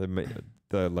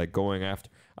like going after.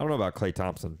 I don't know about Klay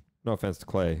Thompson. No offense to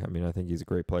Klay. I mean, I think he's a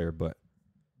great player, but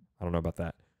I don't know about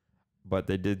that. But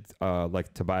they did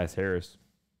like Tobias Harris.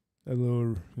 A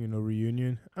little,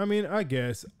 reunion. I mean, I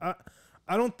guess. I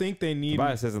don't think they need.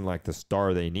 Tobias isn't like the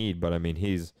star they need, but I mean,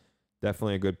 he's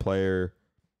definitely a good player,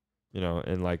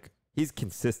 and like he's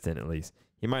consistent at least.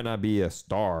 He might not be a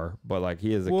star, but like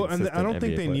he is a consistent and I don't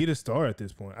think NBA they player. need a star at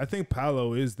this point. I think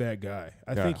Paolo is that guy.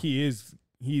 I think he's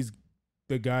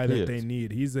the guy that they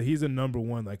need. He's a number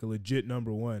one, like a legit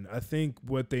number one. I think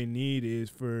what they need is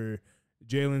for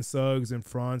Jalen Suggs and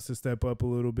Franz to step up a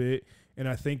little bit, and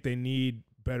I think they need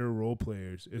better role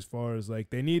players as far as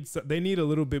like they need a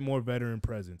little bit more veteran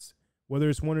presence, whether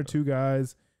it's one or two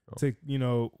guys to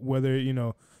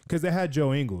because they had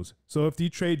Joe Ingles. So if you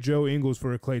trade Joe Ingles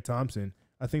for a Klay Thompson,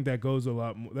 I think that goes a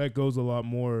longer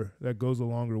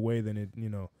way than it.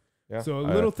 So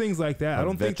little things like that. I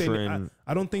don't think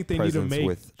they need to make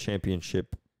with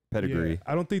championship pedigree.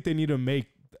 I don't think they need to make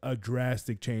a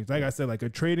drastic change. Like I said, like a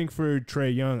trading for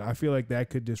Trae Young, I feel like that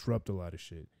could disrupt a lot of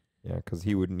shit. Yeah, because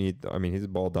he would need. I mean, he's a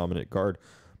ball dominant guard,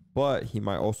 but he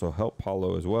might also help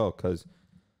Paolo as well because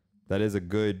that is a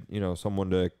good,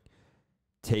 someone to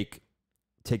take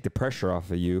the pressure off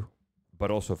of you,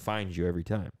 but also find you every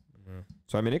time. Mm-hmm.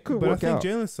 So I mean, it could work out.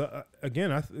 But I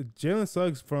think Jalen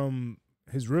Suggs from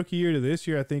his rookie year to this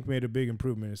year, I think made a big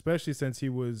improvement, especially since he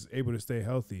was able to stay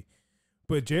healthy.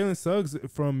 But Jalen Suggs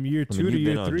from year 2 to year 3. You've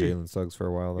been on Jalen Suggs for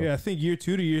a while, though. Yeah, I think year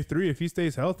 2 to year 3, if he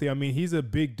stays healthy, I mean, he's a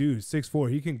big dude, 6'4".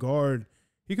 He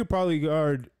could probably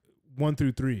guard 1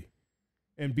 through 3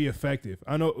 and be effective.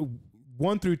 I know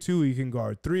 1 through 2 he can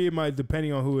guard. 3 it might,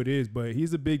 depending on who it is, but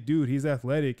he's a big dude. He's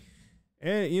athletic.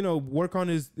 And, work on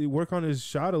his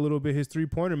shot a little bit, his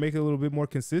 3-pointer, make it a little bit more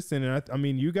consistent. And I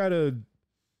mean, you got to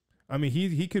 – I mean,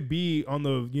 he could be on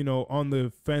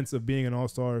the fence of being an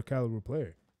all-star caliber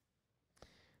player.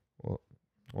 Well,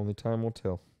 only time will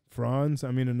tell. Franz, I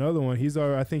mean, another one.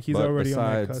 I think he's already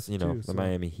on that cusp too. The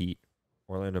Miami Heat,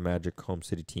 Orlando Magic, home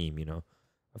city team.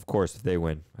 Of course, if they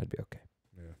win, I'd be okay.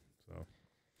 Yeah. So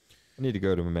I need to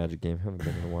go to a Magic game. Haven't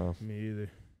been in a while. Me either.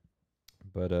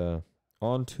 But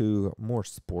on to more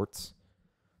sports.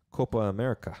 Copa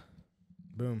America.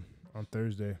 Boom. On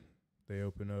Thursday, they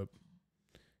open up.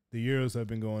 The Euros have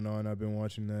been going on. I've been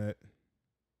watching that.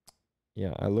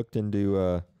 Yeah, I looked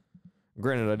into.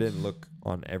 Granted, I didn't look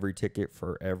on every ticket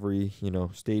for every,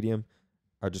 stadium.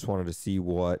 I just wanted to see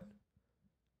what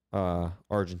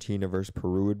Argentina versus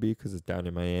Peru would be because it's down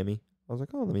in Miami. I was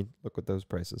like, let me look at those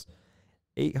prices.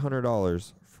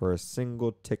 $800 for a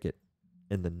single ticket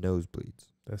in the nosebleeds.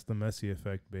 That's the Messi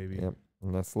effect, baby. Yep.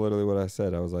 And that's literally what I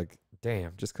said. I was like,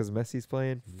 damn, just because Messi's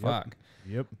playing? Yep. Fuck.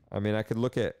 Yep. I mean, I could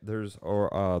look at, there's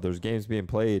games being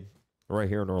played right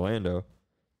here in Orlando.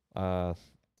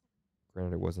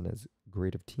 Granted, it wasn't as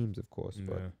great of teams, of course. Yeah.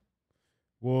 But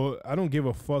well, I don't give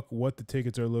a fuck what the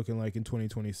tickets are looking like in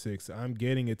 2026. I'm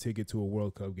getting a ticket to a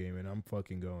World Cup game, and I'm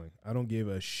fucking going. I don't give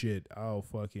a shit. You're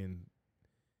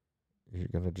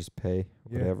going to just pay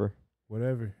whatever? Yeah,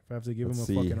 whatever. If I have to give them a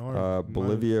fucking arm.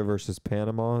 Bolivia versus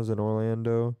Panama is in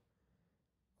Orlando.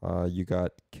 You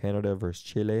got Canada versus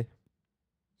Chile.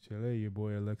 Chile, your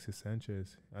boy Alexis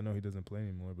Sanchez. I know he doesn't play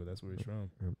anymore, but that's where he's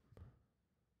from.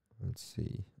 Let's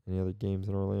see. Any other games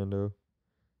in Orlando?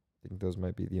 I think those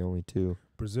might be the only two.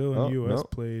 Brazil and U.S.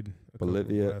 played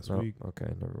Bolivia last week. Okay,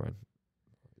 never mind.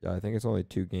 Yeah, I think it's only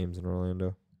 2 games in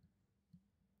Orlando.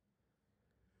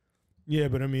 Yeah,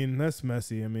 but I mean that's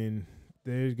Messi. I mean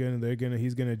he's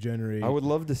gonna generate. I would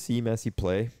love to see Messi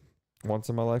play once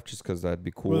in my life, just because that'd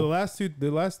be cool. Well,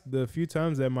 the few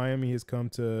times that Miami has come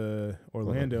to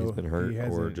Orlando, he's been hurt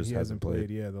or just hasn't played.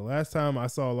 Yeah, the last time I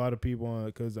saw a lot of people on,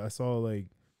 because I saw like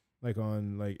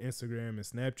on like Instagram and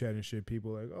Snapchat and shit,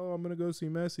 people like, oh, I'm gonna go see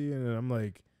Messi, and I'm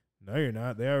like, no, you're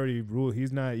not. They already ruled he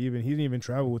didn't even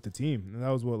travel with the team, and that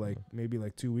was maybe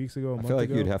 2 weeks ago. I feel like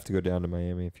you'd have to go down to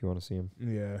Miami if you want to see him.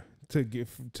 Yeah, to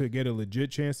get a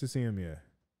legit chance to see him. Yeah,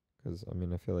 because I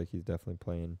mean I feel like he's definitely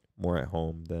playing more at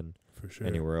home than for sure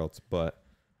anywhere else, but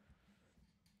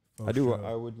I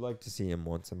would like to see him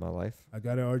once in my life. I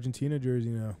got an Argentina jersey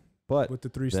now, but with the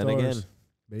 3 then stars. Again,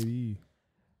 baby,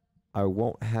 I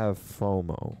won't have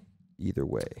FOMO either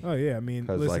way. Oh yeah, I mean,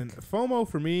 listen, FOMO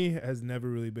for me has never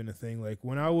really been a thing. Like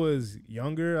when I was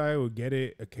younger, I would get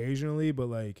it occasionally, but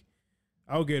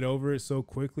I'll get over it so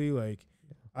quickly. Like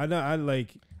I've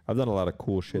done a lot of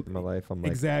cool shit in my life. I'm like,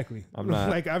 exactly. I'm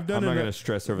not I'm not gonna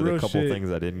stress over the couple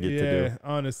things I didn't get to do. Yeah,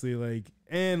 honestly,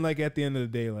 and at the end of the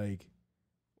day,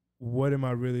 what am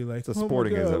I really like? It's a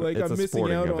sporting event. Like I'm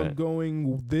missing out on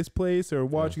going this place or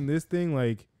watching this thing.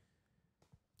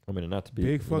 I mean, not to be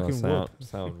big fucking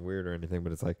sound weird or anything,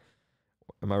 but it's like,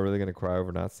 am I really gonna cry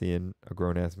over not seeing a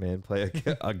grown ass man play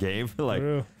a game?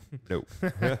 Nope,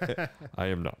 I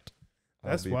am not.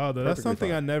 That's wild though. That's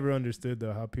something I never understood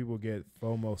though. How people get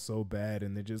FOMO so bad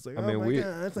and they're just like,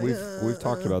 we've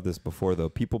talked about this before though.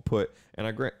 People put,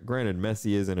 and granted,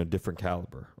 Messi is in a different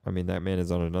caliber. I mean, that man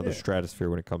is on another stratosphere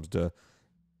when it comes to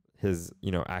his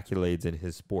accolades in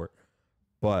his sport,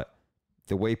 but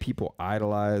the way people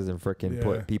idolize and freaking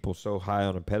put people so high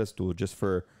on a pedestal just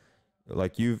for,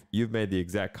 like, you've made the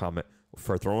exact comment,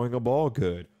 for throwing a ball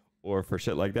good or for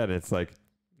shit like that. And it's like,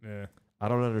 I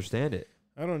don't understand it.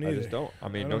 I don't either. I just don't. I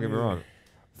mean, don't get me wrong.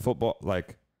 Football,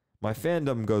 my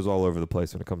fandom goes all over the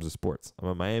place when it comes to sports. I'm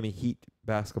a Miami Heat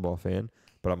basketball fan,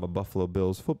 but I'm a Buffalo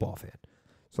Bills football fan.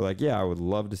 So, I would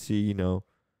love to see,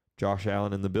 Josh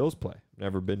Allen and the Bills play.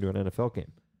 Never been to an NFL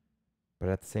game. But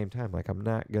at the same time, I'm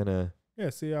not going to. Yeah,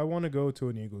 see, I want to go to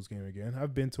an Eagles game again.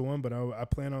 I've been to one, but I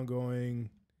plan on going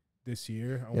this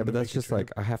year. But that's just I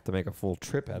have to make a full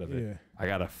trip out of it. Yeah. I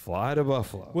got to fly to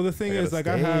Buffalo. Well, the thing is,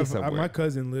 my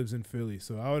cousin lives in Philly,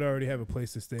 so I would already have a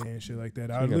place to stay and shit like that.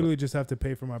 I would literally just have to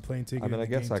pay for my plane ticket. I mean, I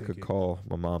guess I could call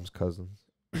my mom's cousins.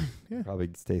 Yeah. Probably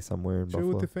stay somewhere in Buffalo.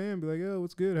 Chill with the fam. Be like, yo,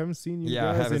 what's good? I haven't seen you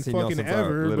guys in fucking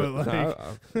ever.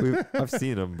 But I've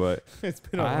seen them, but it's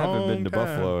been I haven't been to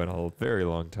Buffalo in a very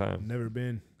long time. Never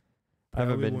been. I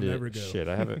haven't been to shit.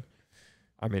 I haven't.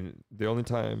 I mean, the only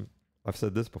time I've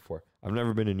said this before, I've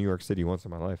never been to New York City once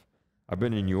in my life. I've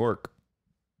been in New York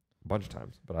a bunch of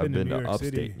times, but I've been to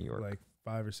upstate New York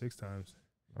 5 or 6 times,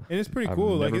 and it's pretty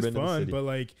cool. It's fun,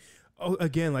 but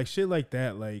again, shit like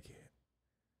that,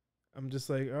 I'm just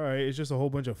all right, it's just a whole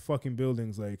bunch of fucking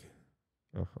buildings.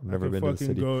 I've never been to the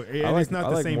city. It's not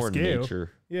the same scale.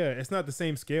 Nature. Yeah, it's not the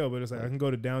same scale, but it's I can go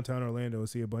to downtown Orlando and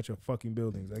see a bunch of fucking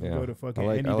buildings. I can go to fucking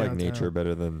I like nature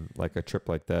better than a trip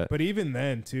like that. But even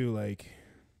then too,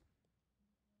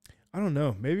 I don't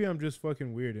know. Maybe I'm just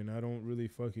fucking weird and I don't really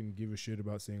fucking give a shit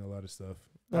about seeing a lot of stuff.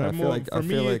 I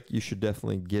feel like you should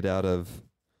definitely get out of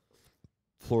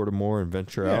Florida more and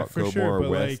venture out, go more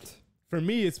west. For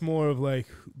me, it's more of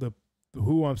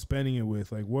who I'm spending it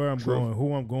with, where I'm going,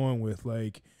 who I'm going with.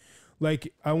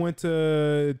 I went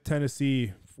to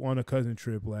Tennessee on a cousin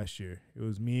trip last year. It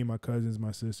was me, my cousins,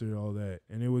 my sister, all that,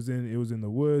 and it was in the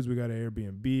woods. We got an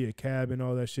Airbnb, a cabin,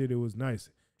 all that shit. It was nice.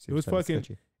 It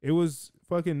was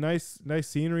fucking nice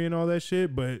scenery and all that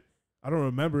shit. But I don't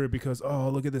remember it because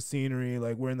look at the scenery.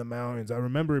 We're in the mountains. I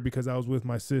remember it because I was with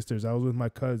my sisters. I was with my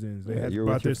cousins. They had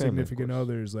brought their significant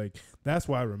others. That's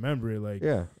why I remember it.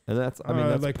 And that's I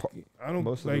don't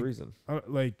most of the reason.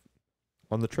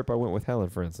 On the trip I went with Helen,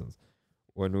 for instance,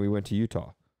 when we went to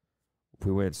Utah,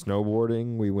 we went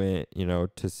snowboarding. We went,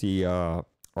 to see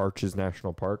Arches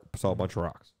National Park. Saw a bunch of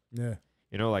rocks. Yeah.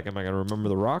 Am I gonna remember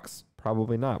the rocks?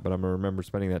 Probably not, but I'm gonna remember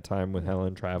spending that time with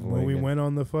Helen traveling. When we went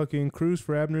on the fucking cruise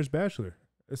for Abner's Bachelor,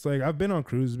 it's I've been on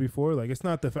cruises before. It's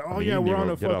not the we're on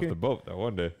a get off the boat that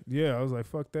one day. Yeah, I was like,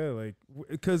 fuck that,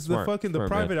 because the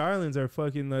private islands are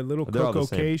fucking little Coco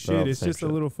Cay shit. It's just a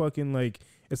little fucking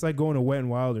it's like going to Wet and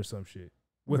Wild or some shit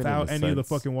without any of the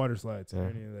fucking water slides or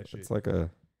any of that shit. It's like a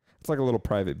little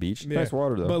private beach. Yeah. Nice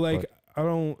water though. But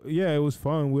it was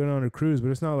fun. We went on a cruise,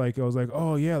 but it's not I was I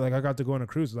got to go on a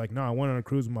cruise. It's no, I went on a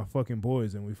cruise with my fucking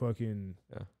boys and we fucking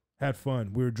had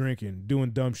fun. We were drinking,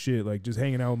 doing dumb shit, like just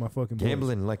hanging out with my fucking boys.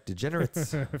 Gambling like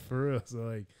degenerates. For real. So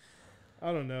like,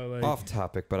 I don't know. Like Off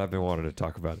topic, but I've been wanting to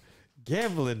talk about it.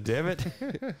 Gambling, damn it.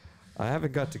 I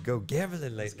haven't got to go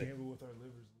gambling let's lately. gamble with our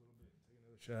livers a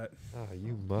little bit. Take another shot. Oh,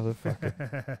 you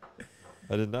motherfucker.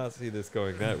 I did not see this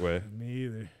going that way. Me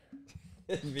either.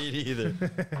 Me neither.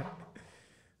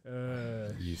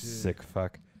 You shit. sick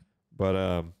fuck.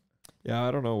 But yeah,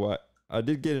 I don't know what. I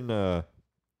did get in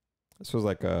this was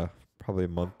like probably a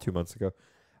month, 2 months ago.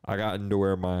 I got into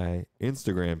where my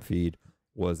Instagram feed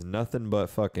was nothing but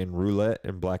fucking roulette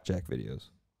and blackjack videos.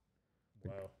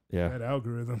 Wow. Yeah. That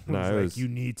algorithm No, was it like, was you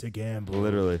need to gamble.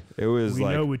 Literally. It was we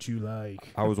like know what you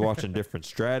like. I was watching different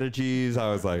strategies.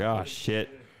 I was like, oh shit.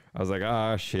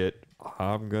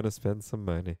 I'm gonna spend some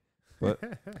money. But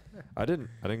I didn't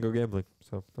go gambling,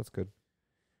 so that's good.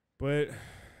 But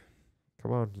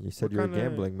come on, you said you were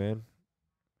gambling, man.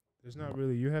 There's not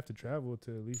really. You have to travel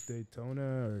to at least Daytona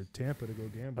or Tampa to go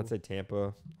gamble. I'd say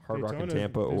Tampa, Hard Rock in Daytona,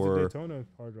 Tampa, there's or a Daytona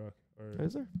Hard Rock. Or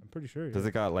is there? I'm pretty sure. Does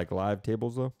it got like live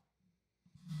tables though?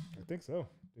 I think so.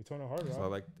 Daytona Hard Rock. So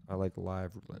I like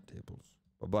live roulette tables,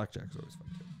 but blackjack's always fun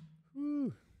too.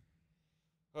 Woo.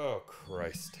 Oh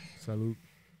Christ! Salute.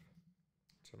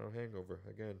 So no hangover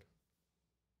again.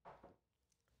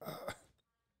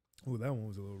 Oh, that one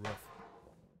was a little rough.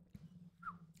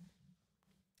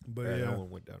 But Yeah, yeah, that one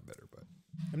went down better. But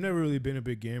I've never really been a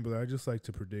big gambler. I just like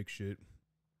to predict shit,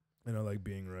 and I like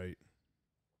being right.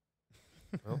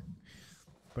 Well.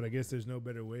 But I guess there's no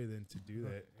better way than to do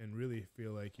that and really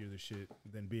feel like you're the shit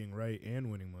than being right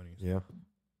and winning money. yeah,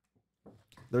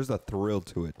 there's a thrill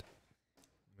to it.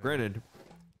 Granted,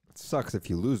 it sucks if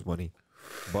you lose money,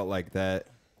 but like that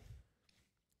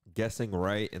guessing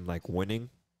right and like winning,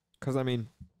 because I mean,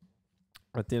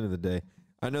 at the end of the day,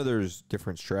 I know there's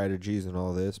different strategies and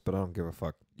all this, but I don't give a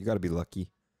fuck. You got to be lucky.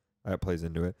 That plays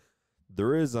into it.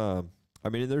 There is I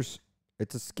mean,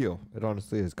 it's a skill. It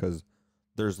honestly is, because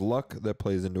there's luck that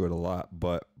plays into it a lot.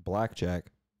 But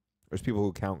blackjack, there's people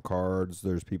who count cards.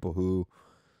 There's people who,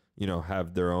 you know,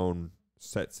 have their own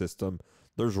set system.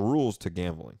 There's rules to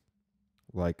gambling,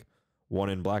 like one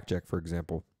in blackjack, for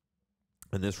example.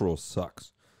 And this rule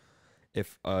sucks.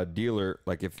 If a dealer,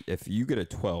 like if you get a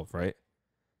 12, right?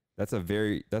 That's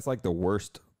like the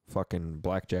worst fucking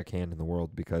blackjack hand in the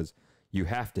world, because you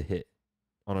have to hit.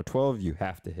 On a 12, you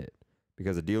have to hit,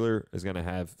 because a dealer is going to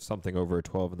have something over a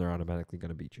 12 and they're automatically going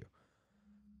to beat you.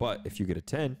 But if you get a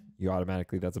 10, you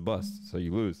automatically, that's a bust. So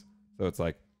you lose. So it's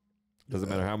like, doesn't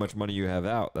matter how much money you have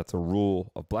out. That's a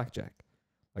rule of blackjack.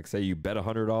 Like say you bet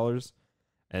 $100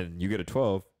 and you get a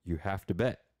 12, you have to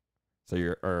bet. So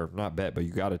or not bet, but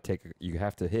you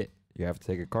have to hit. You have to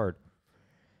take a card.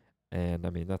 And I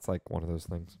mean, that's like one of those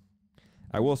things.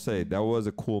 I will say that was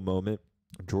a cool moment.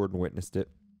 Jordan witnessed it.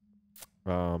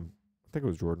 I think it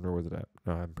was Jordan, or was it?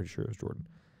 No, I'm pretty sure it was Jordan.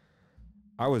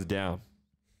 I was down.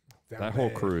 That whole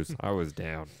cruise, I was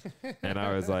down. And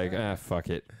I was like, fuck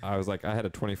it. I was like, I had a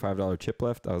 $25 chip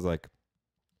left. I was like,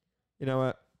 you know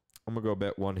what? I'm going to go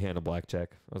bet one hand of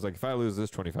blackjack. I was like, if I lose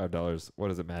this $25, what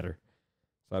does it matter?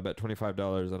 So I bet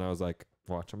 $25, and I was like,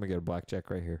 watch, I'm going to get a blackjack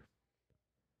right here.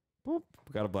 Boop,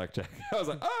 got a blackjack. I was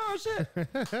like, oh, shit.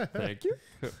 Thank you.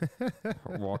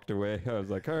 Walked away. I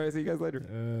was like, all right, see you guys later.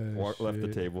 Left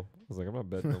the table. I was like, I'm not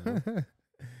betting no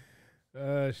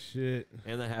more. Shit.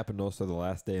 And that happened also the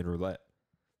last day in roulette.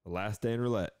 The last day in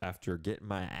roulette, after getting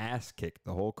my ass kicked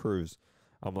the whole cruise,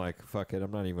 I'm like, fuck it.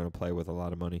 I'm not even going to play with a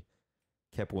lot of money.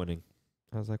 Kept winning.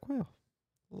 I was like, well,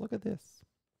 look at this.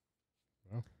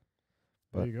 Well,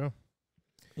 there you go.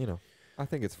 You know, I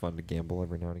think it's fun to gamble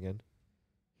every now and again.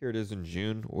 Here it is in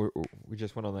June. We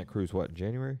just went on that cruise, what, in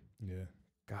January? Yeah.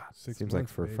 God, 6 seems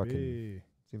months, like baby.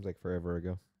 Seems like forever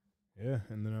ago. Yeah,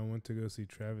 and then I went to go see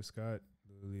Travis Scott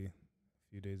literally a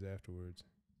few days afterwards.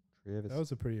 Travis. That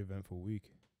was a pretty eventful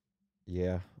week.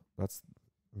 Yeah, that's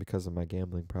because of my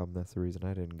gambling problem. That's the reason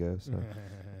I didn't go. So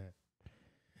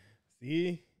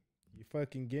see, you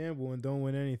fucking gamble and don't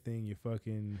win anything. You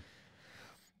fucking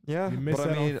yeah. You miss but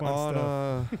out I mean, on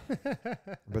fun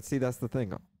stuff. But see, that's the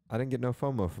thing. I didn't get no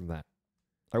FOMO from that.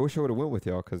 I wish I would have went with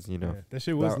y'all, because you know that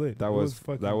shit was lit. That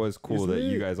was cool that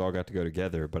you guys all got to go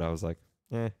together. But I was like,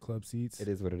 club seats. It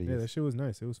is what it is. Yeah, that shit was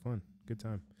nice. It was fun. Good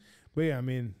time. But yeah, I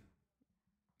mean,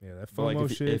 yeah, that FOMO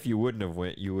like shit. If you wouldn't have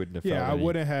went, you wouldn't have. Yeah, felt I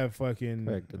wouldn't have fucking.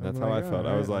 Correct. And that's how I felt.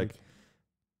 I was like,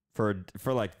 for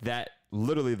like that,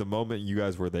 literally the moment you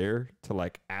guys were there to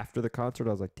like after the concert,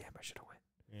 I was like, damn, I should have went.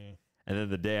 Yeah. And then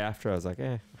the day after, I was like,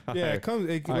 eh. Yeah, it comes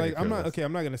like I'm not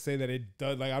gonna say that it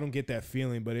does. Like I don't get that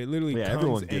feeling, but it literally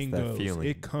comes and goes. Feeling.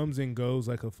 It comes and goes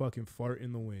like a fucking fart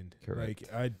in the wind. Correct.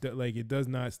 Like it does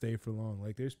not stay for long.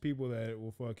 Like there's people that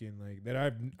will fucking like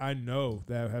that I know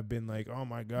that have been like, oh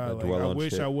my god, like I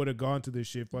wish I would have gone to this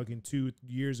shit fucking 2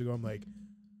 years ago. I'm like,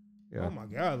 oh my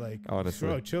god, like honestly,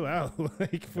 bro, chill out,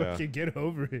 like fucking get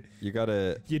over it.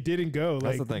 You didn't go.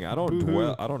 That's the thing. I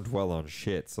don't dwell on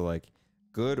shit. So like,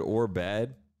 good or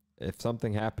bad. If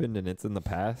something happened and it's in the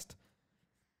past,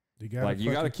 you got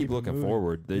to keep looking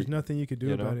forward. There's nothing you can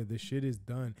do about it. The shit is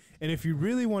done. And if you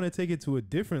really want to take it to a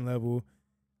different level,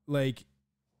 like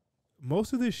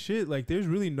most of this shit, like there's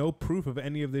really no proof of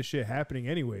any of this shit happening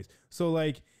anyways. So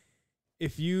like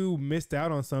if you missed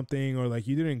out on something or like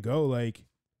you didn't go, like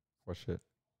what shit?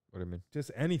 What do you mean?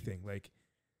 Just anything. Like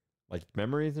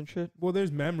memories and shit? Well,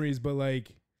 there's memories, but like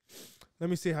let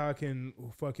me see how I can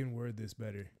fucking word this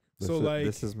better.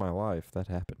 This is my life. That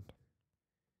happened.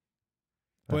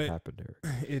 That happened,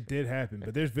 Eric. It did happen,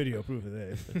 but there's video proof of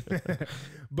that.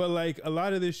 But like a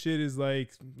lot of this shit is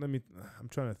like, I'm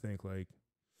trying to think like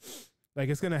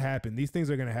it's gonna happen. These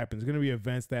things are gonna happen. There's gonna be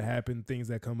events that happen, things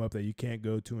that come up that you can't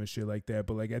go to and shit like that.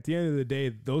 But like at the end of the day,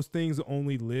 those things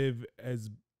only live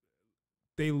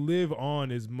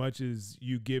on as much as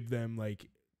you give them like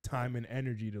time and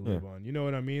energy to live on. You know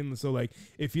what I mean? So like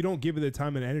if you don't give it the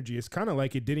time and energy, it's kind of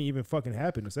like it didn't even fucking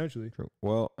happen essentially. True.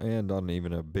 Well, and on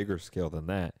even a bigger scale than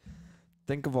that,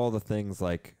 think of all the things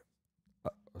like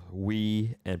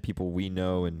we and people we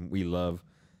know and we love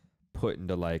put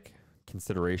into like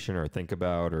consideration or think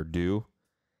about or do,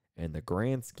 and the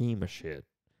grand scheme of shit.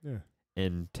 Yeah.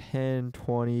 In 10,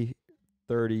 20,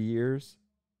 30 years.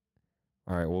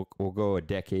 All right, we'll go a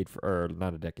decade or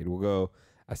not a decade. We'll go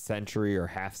a century or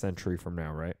half century from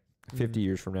now, right? 50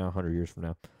 years from now, 100 years from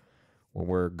now, when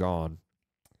we're gone,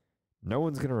 no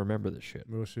one's going to remember this shit.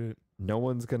 Real shit.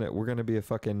 We're going to be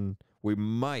we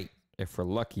might, if we're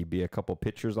lucky, be a couple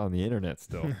pictures on the internet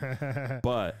still.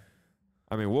 But,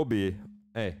 I mean, we'll be,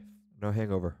 hey, no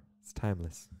hangover. It's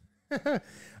timeless.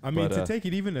 I mean, to take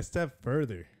it even a step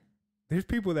further, there's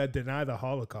people that deny the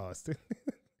Holocaust.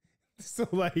 So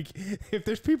like if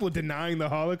there's people denying the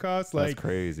Holocaust, like that's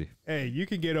crazy. Hey, you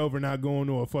can get over not going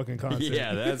to a fucking concert.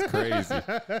 Yeah, that's crazy.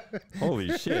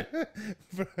 Holy shit.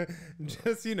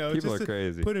 Just people are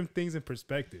crazy. Putting things in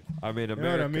perspective. I mean,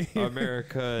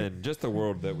 America and just the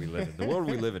world that we live in. The world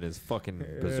we live in is fucking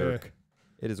berserk.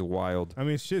 It is wild. I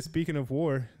mean, shit, speaking of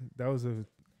war, that was a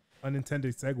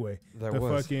unintended segue.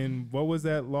 What was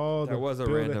that law? That was a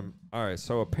random. All right,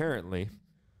 so apparently,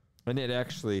 and it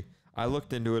actually, I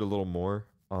looked into it a little more.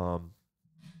 I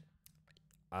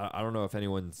don't know if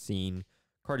anyone's seen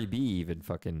Cardi B even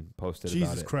fucking posted about it.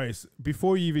 Jesus Christ.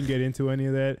 Before you even get into any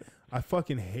of that, I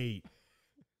fucking hate.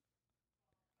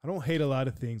 I don't hate a lot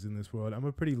of things in this world. I'm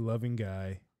a pretty loving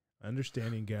guy,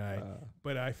 understanding guy,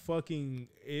 but it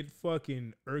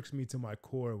fucking irks me to my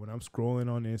core when I'm scrolling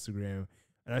on Instagram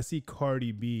and I see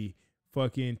Cardi B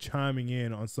fucking chiming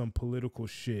in on some political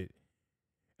shit.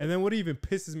 And then what even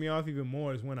pisses me off even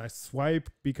more is when I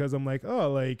swipe because I'm like,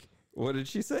 oh, like. What did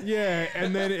she say? Yeah.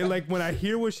 And then like when I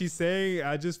hear what she's saying,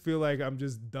 I just feel like I'm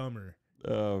just dumber.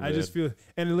 Oh, man. I just feel.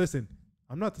 And listen,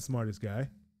 I'm not the smartest guy.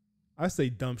 I say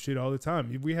dumb shit all the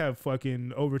time. We have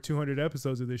fucking over 200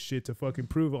 episodes of this shit to fucking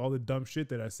prove all the dumb shit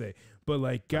that I say. But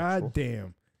like,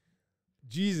 goddamn.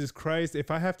 Jesus Christ,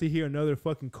 if I have to hear another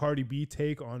fucking Cardi B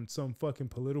take on some fucking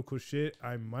political shit,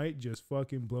 I might just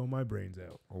fucking blow my brains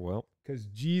out. Well, because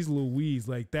geez Louise,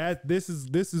 like that, this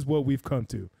is what we've come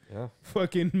to. Yeah.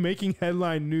 Fucking making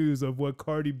headline news of what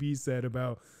Cardi B said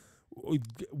about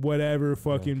whatever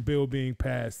fucking bill being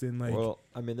passed. And like, well,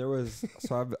 I mean, there was,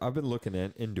 so I've been looking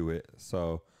into it.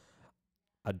 So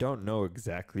I don't know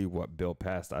exactly what bill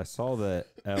passed. I saw that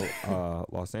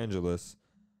Los Angeles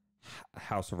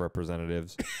House of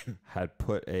Representatives had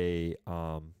put a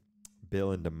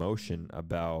bill into motion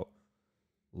about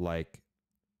like,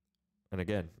 and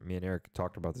again, me and Eric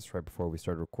talked about this right before we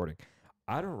started recording.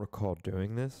 I don't recall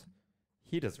doing this.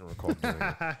 He doesn't recall doing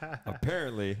it.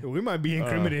 Apparently, we might be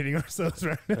incriminating ourselves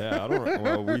right now. Yeah, I don't.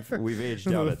 Well, we've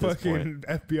aged out at this point.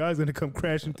 FBI is gonna come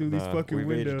crashing through these fucking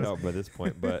windows. We've aged out by this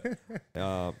point, but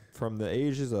from the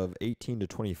ages of 18 to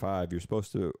 25, you're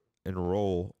supposed to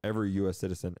enroll every U.S.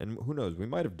 citizen, and who knows, we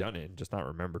might have done it and just not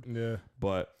remembered. Yeah,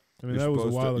 but I mean that was a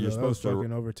while ago. That was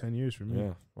fucking over 10 years for me.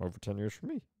 Yeah, over 10 years for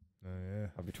me. Yeah,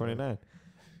 I'll be 29.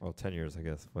 Well, 10 years, I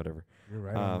guess. Whatever. You're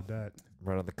right on that.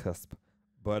 Right on the cusp.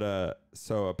 But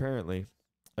so apparently,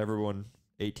 everyone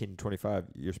 18 to 25,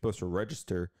 you're supposed to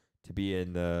register to be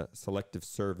in the selective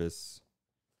service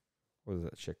what is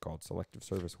that shit called? Selective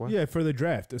service. What? Yeah, for the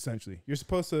draft, essentially. You're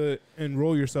supposed to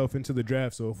enroll yourself into the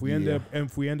draft. So if we end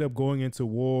up going into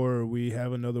war, or we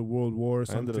have another world war or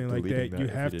something like that,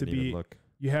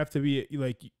 you have to be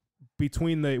like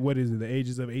between the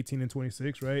ages of 18 and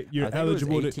 26, right? You're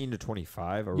eligible it was 18 to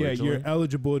 25 originally. Yeah, you're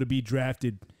eligible to be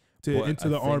drafted into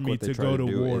the army to go to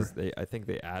war. I think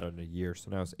they added a year,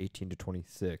 so now it's 18 to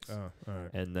 26. Oh, all right.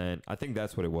 And then I think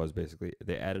that's what it was basically.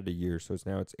 They added a year, so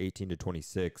it's 18 to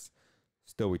 26.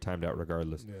 Still, we timed out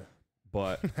regardless. Yeah.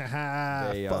 But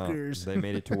they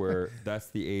made it to where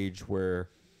that's the age where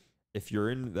if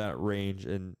you're in that range,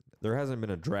 and there hasn't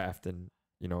been a draft in,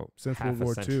 since half World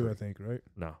War a century. II, I think, right?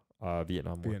 No,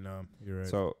 Vietnam War. Vietnam, you're right.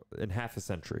 So in half a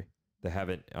century, they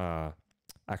haven't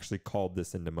actually called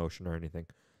this into motion or anything.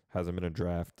 Hasn't been a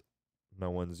draft.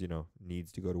 No one's,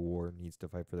 needs to go to war, needs to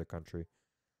fight for their country.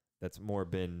 That's more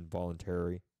been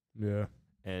voluntary. Yeah.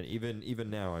 And even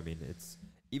now, I mean, it's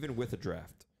even with a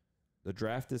draft. The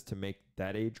draft is to make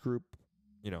that age group,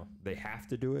 they have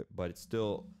to do it, but it's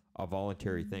still a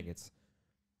voluntary thing. It's,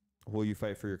 will you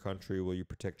fight for your country? Will you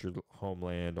protect your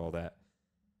homeland? All that.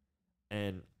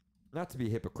 And not to be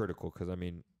hypocritical, because, I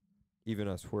mean, even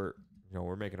us, we're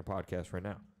making a podcast right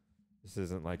now. This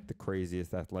isn't like the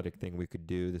craziest athletic thing we could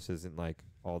do. This isn't like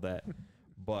all that.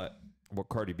 But what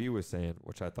Cardi B was saying,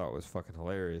 which I thought was fucking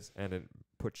hilarious, and it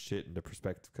puts shit into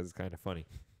perspective because it's kind of funny.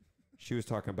 She was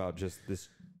talking about just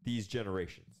these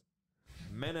generations.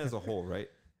 Men as a whole, right?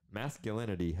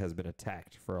 Masculinity has been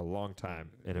attacked for a long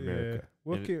time in America.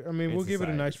 We'll give it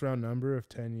a nice round number of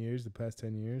 10 years, the past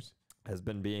 10 years. Has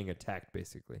been being attacked,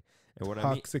 basically. And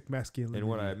Toxic masculinity. And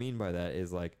what I mean by that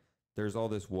is, like, there's all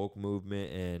this woke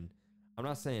movement, and I'm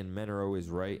not saying men are always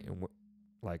right, and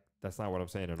that's not what I'm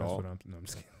saying at all. I'm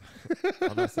just kidding.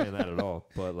 I'm not saying that at all,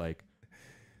 but like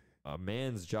a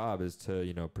man's job is to,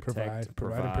 protect,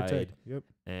 provide, and protect. Yep.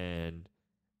 And,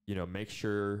 make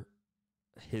sure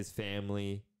his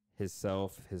family, his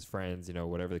self, his friends,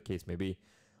 whatever the case may be,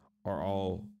 are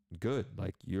all good.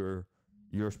 Like you're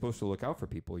supposed to look out for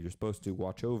people. You're supposed to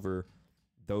watch over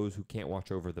those who can't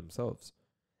watch over themselves.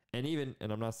 And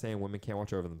I'm not saying women can't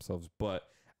watch over themselves, but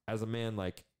as a man,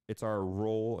 like, it's our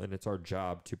role and it's our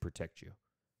job to protect you.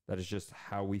 That is just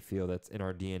how we feel. That's in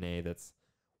our DNA. That's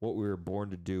what we were born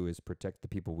to do, is protect the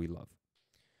people we love.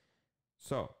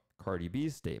 So Cardi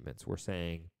B's statements were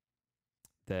saying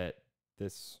that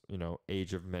this,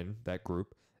 age of men, that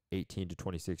group, 18 to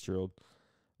 26-year-old,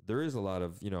 there is a lot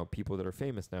of, people that are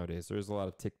famous nowadays. There's a lot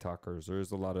of TikTokers.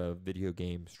 There's a lot of video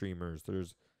game streamers.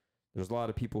 There's a lot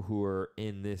of people who are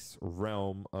in this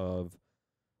realm of,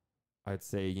 I'd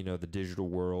say, the digital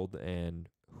world, and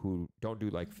who don't do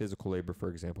like physical labor, for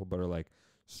example, but are like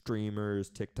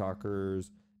streamers, TikTokers,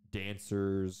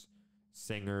 dancers,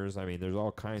 singers. I mean, there's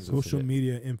all kinds of social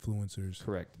media influencers.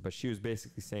 Correct. But she was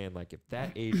basically saying, like, if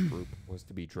that age group was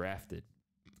to be drafted,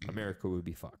 America would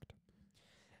be fucked.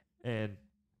 And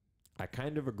I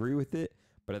kind of agree with it,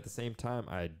 but at the same time,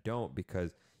 I don't,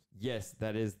 because yes,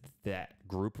 that is that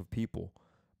group of people,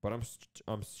 but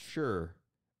I'm sure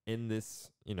in this,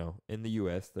 in the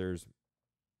U.S., there's,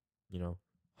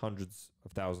 hundreds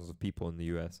of thousands of people in the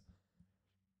U.S.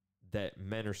 that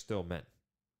men are still men.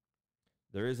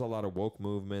 There is a lot of woke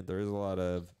movement. There is a lot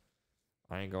of,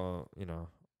 I'm not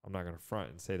going to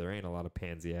front and say there ain't a lot of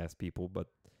pansy ass people, but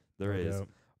there is. Doubt.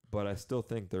 But I still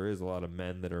think there is a lot of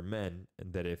men that are men,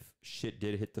 and that if shit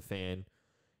did hit the fan,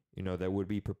 that would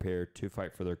be prepared to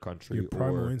fight for their country. Your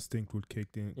primal instinct would kick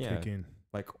in.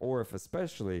 Like, or if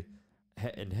especially,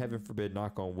 and heaven forbid,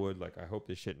 knock on wood, like, I hope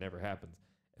this shit never happens.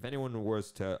 If anyone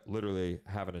was to literally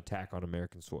have an attack on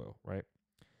American soil, right?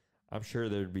 I'm sure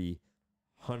there'd be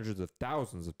hundreds of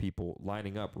thousands of people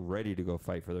lining up ready to go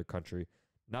fight for their country.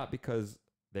 Not because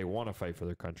they want to fight for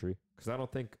their country, because I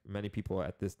don't think many people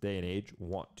at this day and age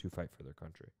want to fight for their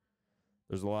country.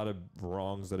 There's a lot of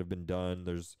wrongs that have been done.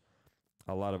 There's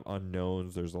a lot of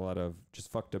unknowns. There's a lot of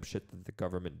just fucked up shit that the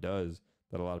government does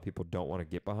that a lot of people don't want to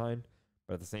get behind.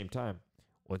 But at the same time,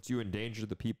 once you endanger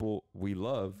the people we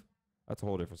love, that's a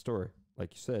whole different story.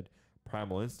 Like you said,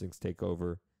 primal instincts take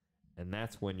over, and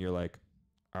that's when you're like,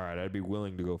 all right, I'd be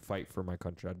willing to go fight for my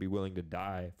country. I'd be willing to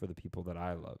die for the people that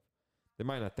I love. They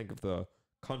might not think of the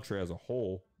country as a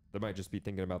whole. They might just be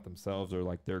thinking about themselves or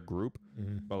like their group.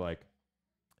 Mm-hmm. But like,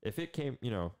 if it came,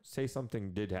 say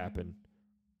something did happen,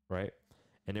 right?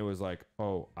 And it was like,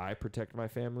 oh, I protect my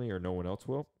family or no one else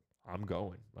will, I'm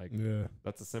going. Like, yeah,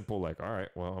 that's a simple, like, all right,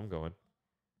 well, I'm going.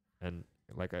 And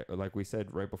like we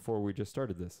said right before we just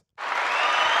started this.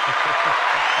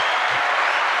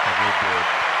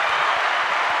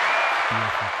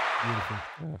 Beautiful.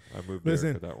 Yeah, I moved Listen,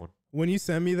 there for that one. When you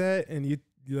send me that and you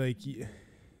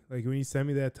Like when you sent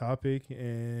me that topic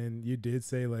and you did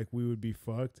say like we would be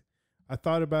fucked, I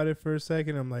thought about it for a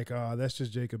second. I'm like, oh, that's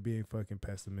just Jacob being fucking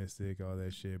pessimistic, all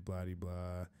that shit, blah, blah,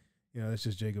 blah. You know, that's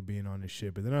just Jacob being on his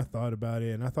shit. But then I thought about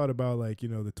it, and I thought about like, you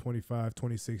know, the 25,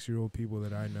 26-year-old people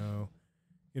that I know,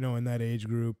 you know, in that age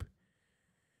group.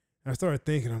 And I started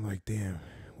thinking, I'm like, damn,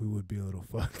 we would be a little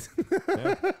fucked.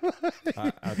 Yeah.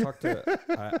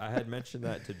 I had mentioned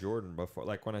that to Jordan before.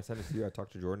 Like when I sent it to you, I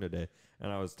talked to Jordan today,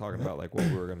 and I was talking about like what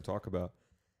we were going to talk about.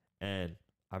 And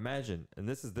imagine, and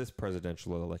this is this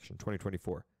presidential election,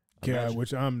 2024.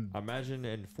 Imagine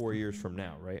in 4 years from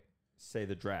now, right? Say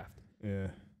the draft. Yeah.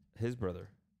 His brother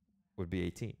would be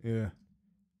 18. Yeah.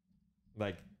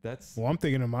 Like that's. Well, I'm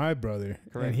thinking of my brother,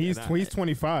 correct. And he's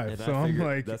 25. So I'm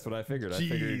like, that's what I figured. Geez.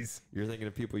 I figured you're thinking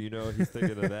of people you know. He's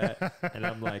thinking of that, and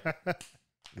I'm like,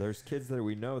 there's kids that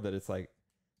we know that it's like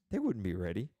they wouldn't be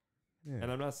ready. Yeah.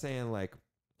 And I'm not saying like,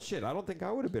 shit, I don't think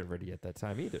I would have been ready at that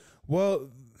time either. Well,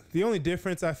 the only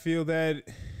difference I feel that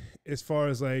as far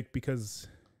as like, because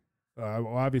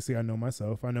obviously I know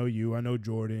myself, I know you, I know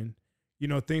Jordan, you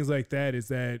know, things like that, is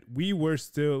that we were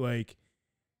still like,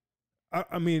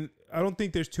 I mean, I don't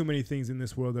think there's too many things in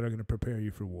this world that are going to prepare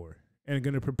you for war and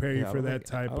going to prepare you for that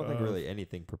type of. I don't think really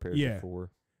anything prepares you for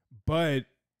war. But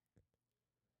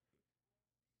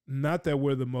not that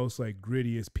we're the most like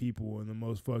grittiest people and the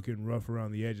most fucking rough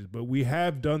around the edges, but we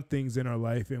have done things in our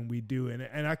life, and we do.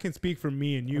 And I can speak for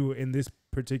me and you in this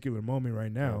particular moment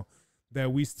right now,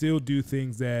 that we still do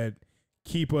things that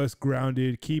keep us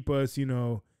grounded, keep us, you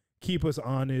know, keep us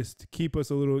honest, keep us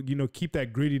a little, you know, keep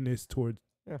that grittiness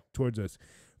towards us.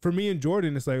 For me and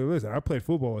Jordan, it's like, listen, I played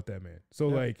football with that man. So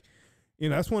like, you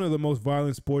know, that's one of the most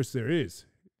violent sports there is,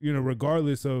 you know,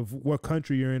 regardless of what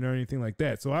country you're in or anything like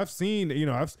that. So I've seen, you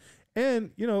know,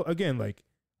 and you know, again, like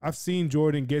I've seen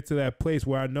Jordan get to that place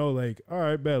where I know like, all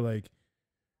right, bet like,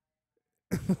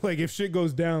 like if shit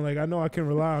goes down, like I know I can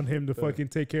rely on him to fucking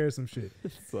take care of some shit.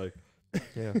 It's like,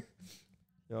 yeah.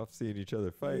 Y'all have seen each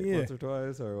other fight once or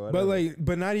twice or whatever.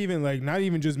 But not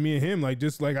even just me and him. Like,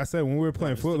 just like I said, when we were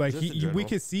playing football, like we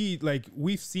could see, like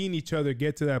we've seen each other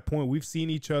get to that point. We've seen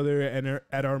each other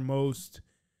at our most,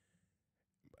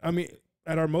 in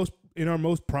our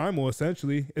most primal,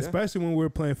 essentially, especially when we were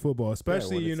playing football,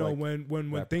 especially, you know, like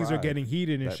when things are getting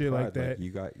heated and shit pride, like that. Like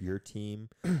you got your team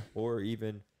or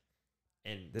even.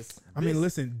 And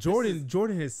listen,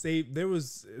 Jordan has saved. There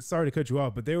was, sorry to cut you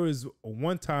off, but there was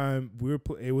one time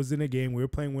it was in a game. We were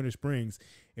playing Winter Springs.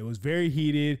 It was very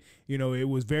heated. You know, it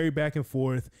was very back and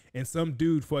forth. And some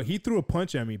dude, he threw a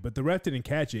punch at me, but the ref didn't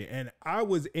catch it. And I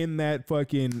was in that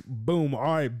fucking boom. All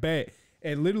right, bet.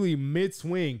 And literally mid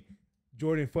swing,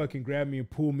 Jordan fucking grabbed me and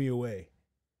pulled me away.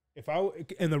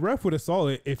 And the ref would have saw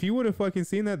it. If he would have fucking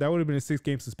seen that, that would have been a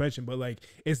 6-game suspension. But like,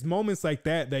 it's moments like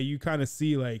that you kind of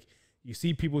see, like, you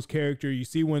see people's character. You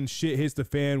see when shit hits the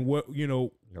fan, what, you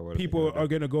know, people are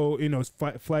going to go, you know,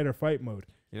 flight or fight mode.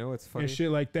 You know what's funny? And shit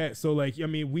like that. So, like, I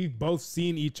mean, we've both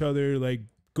seen each other, like,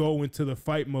 go into the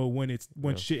fight mode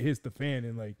when shit hits the fan.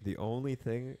 And, like, the only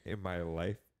thing in my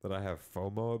life that I have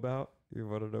FOMO about, you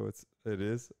want to know what it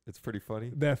is? It's pretty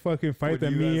funny. That fucking fight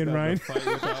that me and Ryan. Fight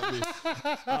without me.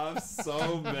 I'm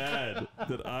so mad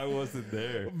that I wasn't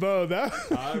there, bro.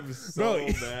 I'm so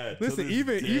mad. Listen,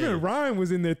 even Ryan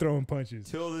was in there throwing punches.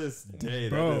 Till this day,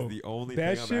 bro, that is the only thing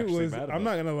I'm actually mad about. I'm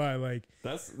not gonna lie, like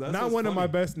that's not one of my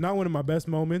best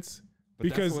moments. But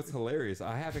because that's what's hilarious.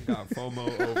 I haven't got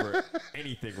FOMO over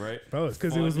anything, right? Bro, it's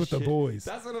because it was with the boys.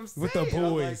 That's what I'm saying. With the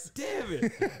boys. Like, damn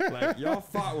it. Like, y'all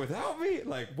fought without me?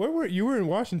 Like, you were in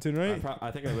Washington, right?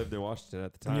 I think I lived in Washington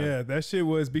at the time. Yeah, that shit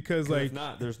was because, like, if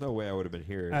not, there's no way I would have been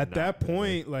here. At that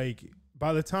point, like,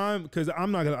 by the time, because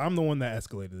I'm the one that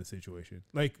escalated the situation.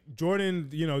 Like, Jordan,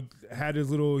 you know, had his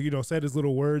little, you know, said his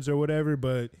little words or whatever,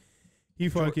 but he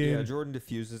fucking. Yeah, Jordan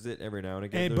diffuses it every now and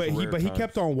again. But he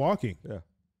kept on walking. Yeah.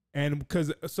 And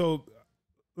because, so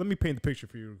let me paint the picture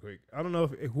for you real quick. I don't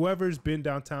know if whoever's been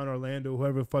downtown Orlando,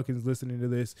 whoever fucking is listening to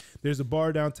this, there's a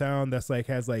bar downtown that's like,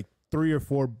 has like 3 or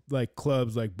 4 like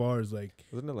clubs, like bars, like.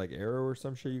 Wasn't it like Arrow or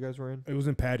some shit you guys were in? It was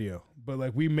in Patio. But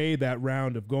like we made that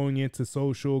round of going into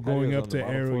Social, going up to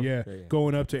Arrow. Yeah.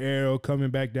 Going up to Arrow, coming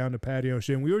back down to Patio and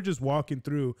shit. And we were just walking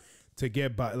through to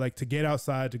get by, like to get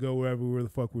outside to go wherever the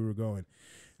fuck we were going.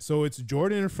 So it's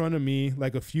Jordan in front of me,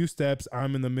 like a few steps.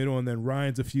 I'm in the middle, and then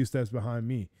Ryan's a few steps behind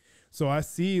me. So I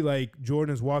see like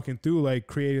Jordan's walking through, like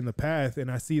creating the path,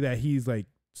 and I see that he's like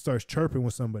starts chirping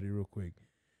with somebody real quick.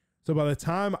 So by the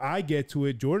time I get to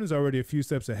it, Jordan's already a few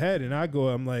steps ahead, and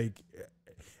I'm like,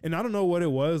 and I don't know what it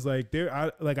was. Like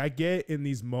I get in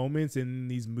these moments, in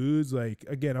these moods. Like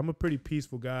again, I'm a pretty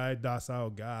peaceful guy, docile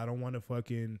guy. I don't want to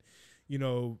fucking, you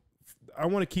know,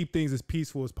 keep things as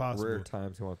peaceful as possible. Rare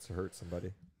times he wants to hurt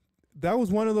somebody. That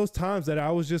was one of those times that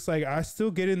I was just like, I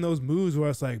still get in those moods where I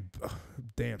was like,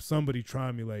 damn, somebody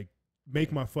trying me, like,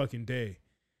 make my fucking day.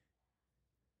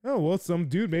 Oh, well, some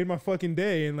dude made my fucking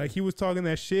day. And like, he was talking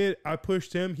that shit. I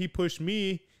pushed him. He pushed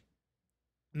me.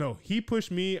 No, he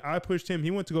pushed me. I pushed him. He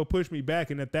went to go push me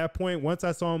back. And at that point, once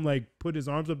I saw him like put his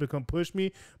arms up to come push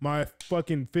me, my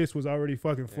fucking fist was already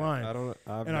fucking flying.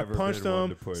 I punched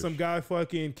him. Some guy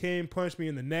fucking came, punched me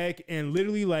in the neck, and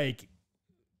literally like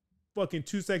fucking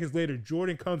 2 seconds later,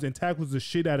 Jordan comes and tackles the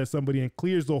shit out of somebody and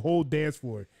clears the whole dance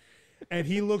floor. And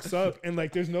he looks up and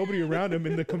like there's nobody around him,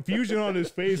 and the confusion on his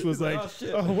face was like,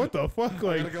 oh, what the fuck?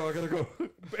 Like, I gotta go.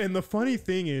 And the funny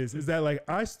thing is that like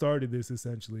I started this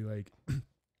essentially, like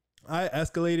I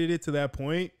escalated it to that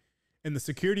point, and the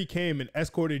security came and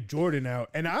escorted Jordan out.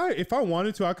 And if I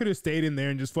wanted to, I could have stayed in there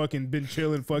and just fucking been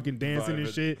chilling, fucking dancing and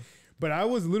shit. But I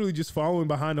was literally just following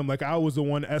behind them, like I was the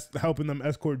one helping them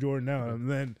escort Jordan out.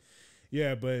 And then,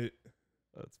 yeah, but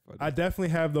that's funny. I definitely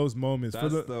have those moments.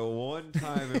 That's the one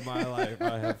time in my life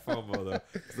I have FOMO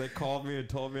though. 'Cause they called me and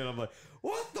told me, and I'm like,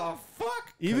 what the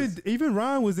fuck? Even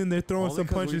Ryan was in there throwing some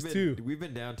punches too. We've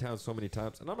been downtown so many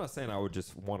times, and I'm not saying I would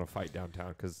just want to fight downtown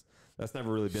because that's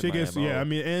never really been my MO. Yeah, I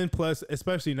mean, and plus,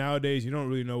 especially nowadays, you don't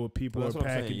really know what people are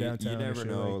packing downtown. You never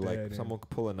know. Like someone could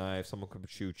pull a knife, someone could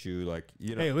shoot you. Like,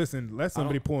 you know. Hey, listen, let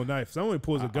somebody pull a knife. If somebody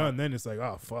pulls a gun, then it's like,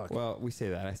 oh fuck. Well, we say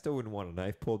that. I still wouldn't want a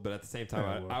knife pulled, but at the same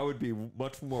time, I would be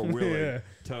much more willing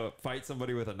to fight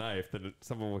somebody with a knife than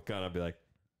someone with a gun. I'd be like,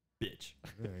 bitch.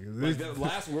 Like the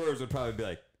last words would probably be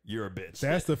like, you're a bitch.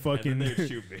 That's the fucking. And then they'd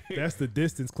shoot me. That's the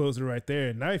distance closer right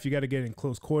there. Knife, you got to get in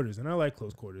close quarters, and I like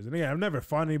close quarters. And yeah, I've never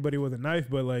fought anybody with a knife,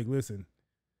 but like, listen,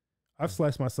 I've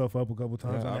sliced myself up a couple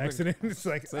times on accident. It's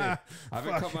like, I've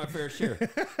been cut my fair share.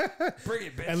 Bring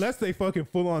it, bitch. Unless they fucking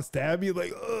full on stab you,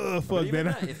 like, oh fuck. Then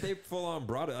if they full on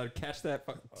brought it, I'd catch that.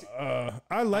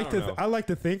 I like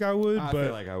to think I would, but I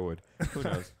feel like I would. Who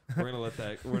knows? We're gonna let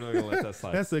that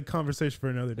slide. That's a conversation for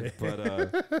another day. But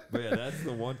yeah, that's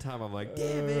the one time I'm like,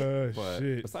 damn it. But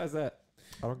shit. Besides that,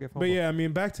 I don't get. But yeah, I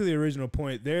mean, back to the original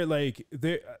point. There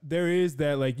is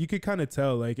that, like, you could kind of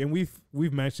tell, like, and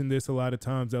we've mentioned this a lot of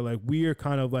times, that like we are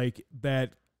kind of like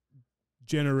that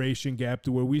generation gap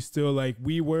to where we still, like,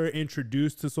 we were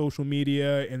introduced to social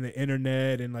media and the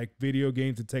internet and like video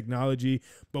games and technology,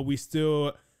 but we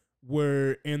still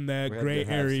were in that gray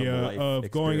area of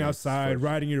going outside,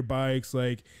 riding your bikes,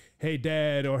 like, hey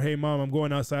dad or hey mom, I'm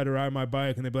going outside to ride my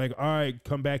bike, and they'd be like, all right,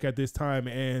 come back at this time,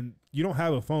 and you don't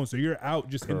have a phone, so you're out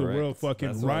just in the world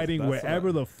fucking riding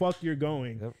wherever the fuck you're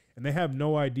going, and they have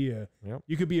no idea.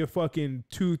 You could be a fucking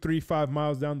 2, 3, 5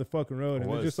 miles down the fucking road,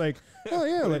 and they're just like, oh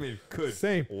yeah, like,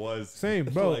 same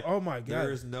bro. Like, oh my god,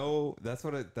 there's no. That's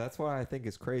why I think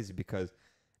it's crazy, because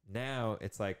now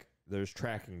it's like, there's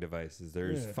tracking devices,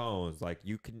 there's phones, like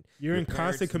you're in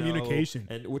constant communication,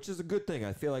 and which is a good thing.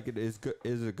 I feel like it is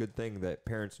a good thing that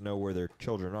parents know where their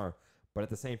children are. But at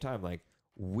the same time, like,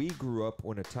 we grew up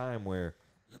in a time where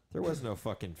there was no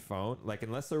fucking phone, like,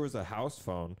 unless there was a house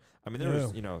phone. I mean, there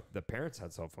was, the parents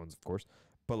had cell phones, of course,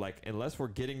 but like, unless we're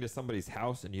getting to somebody's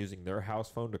house and using their house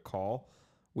phone to call,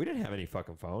 we didn't have any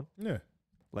fucking phone.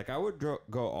 Like, I would go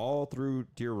all through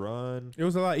Deer Run. It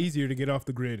was a lot easier to get off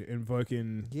the grid and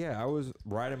fucking... Yeah, I was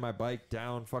riding my bike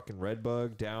down fucking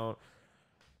Redbug, down...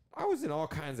 I was in all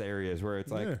kinds of areas where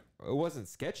it's like, it wasn't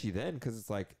sketchy then, because it's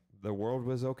like, the world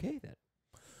was okay then.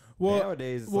 Well,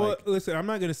 nowadays, like, listen, I'm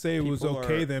not going to say it was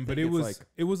okay then, but it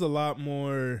was a lot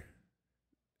more...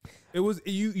 It was...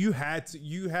 You had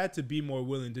to be more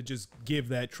willing to just give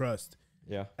that trust.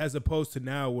 Yeah. As opposed to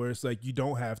now, where it's like you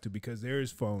don't have to, because there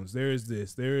is phones, there is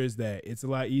this, there is that. It's a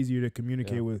lot easier to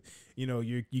communicate with.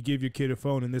 You give your kid a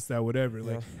phone and this, that, whatever.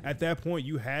 Like, at that point,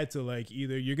 you had to, like,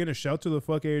 either you're gonna shelter the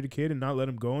fuck out of the kid and not let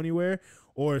him go anywhere,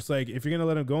 or it's like, if you're gonna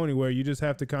let him go anywhere, you just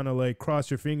have to kind of like cross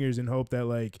your fingers and hope that,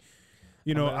 like,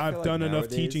 I've done enough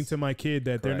teaching to my kid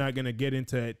that they're not gonna get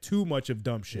into too much of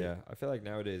dumb shit. Yeah, I feel like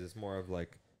nowadays it's more of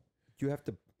like, you have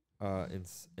to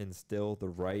instill the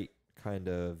right kind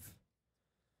of,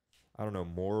 I don't know,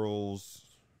 morals,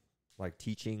 like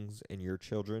teachings in your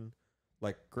children.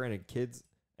 Like, granted, kids,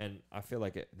 and I feel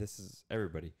like this is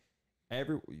everybody.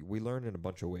 We learn in a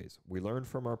bunch of ways. We learned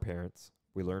from our parents,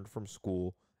 we learned from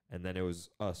school, and then it was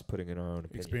us putting in our own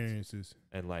experiences.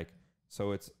 And like,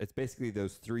 so it's basically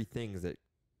those three things that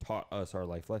taught us our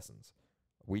life lessons.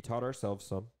 We taught ourselves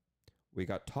some, we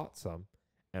got taught some,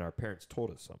 and our parents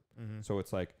told us some. Mm-hmm. So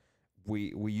it's like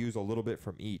we use a little bit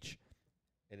from each.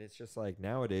 And it's just like,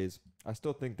 nowadays, I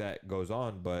still think that goes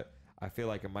on, but I feel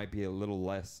like it might be a little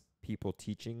less people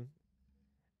teaching.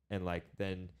 And like,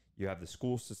 then you have the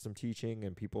school system teaching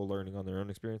and people learning on their own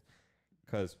experience.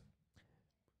 Because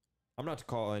I'm not to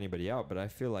call anybody out, but I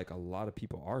feel like a lot of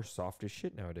people are soft as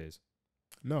shit nowadays.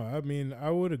 No, I mean, I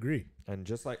would agree. And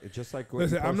just like what Listen, you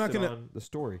posted I'm not gonna on the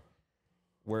story,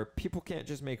 where people can't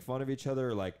just make fun of each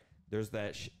other. Like there's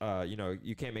that,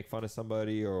 you can't make fun of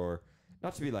somebody, or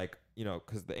not to be like,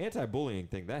 because the anti-bullying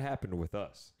thing that happened with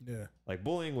us. Yeah. Like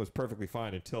bullying was perfectly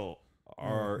fine until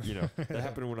that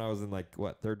happened when I was in like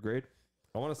third grade.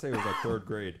 I want to say it was like third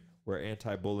grade where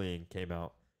anti-bullying came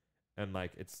out, and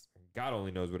like it's God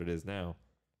only knows what it is now,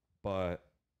 but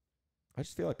I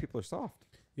just feel like people are soft.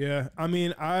 Yeah, I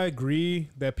mean, I agree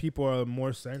that people are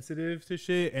more sensitive to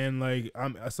shit, and like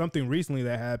something recently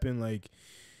that happened, like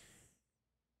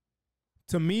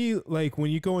to me, like when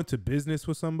you go into business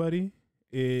with somebody,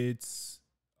 it's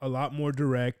a lot more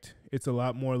direct. It's a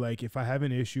lot more like, if I have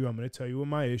an issue, I'm going to tell you what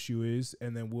my issue is,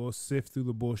 and then we'll sift through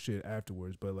the bullshit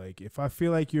afterwards. But like, if I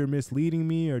feel like you're misleading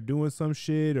me or doing some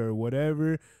shit or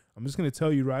whatever, I'm just going to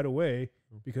tell you right away,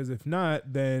 because if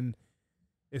not, then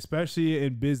especially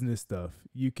in business stuff,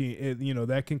 you can,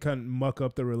 that can kind of muck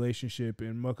up the relationship,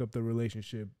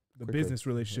 the business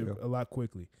relationship a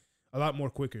lot more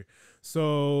quicker.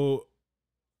 So,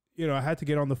 I had to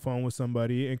get on the phone with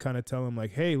somebody and kind of tell them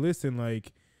like, hey, listen,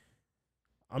 like,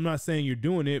 I'm not saying you're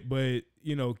doing it, but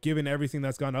given everything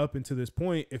that's gone up into this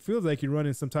point, it feels like you're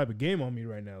running some type of game on me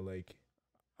right now. Like,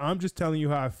 I'm just telling you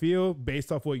how I feel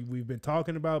based off what we've been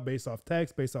talking about, based off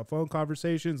text, based off phone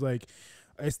conversations. Like,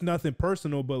 it's nothing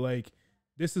personal, but like,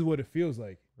 this is what it feels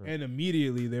like. Right. And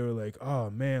immediately they were like, oh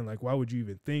man, like, why would you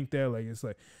even think that? Like, it's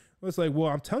like, well,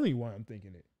 I'm telling you why I'm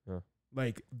thinking it. Yeah.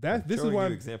 Like that, this is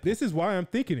why I'm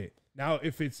thinking it. Now,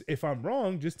 if I'm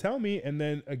wrong, just tell me. And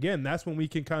then again, that's when we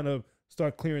can kind of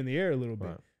start clearing the air a little bit.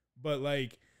 Right. But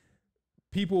like,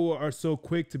 people are so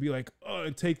quick to be like, oh,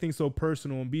 and take things so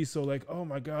personal and be so like, oh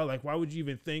my God, like, why would you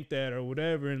even think that or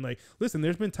whatever? And like, listen,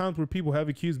 there's been times where people have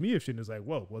accused me of shit. And it's like,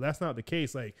 whoa, well, that's not the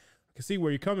case. Like, I can see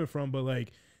where you're coming from, but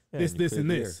like this, and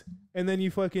this. And then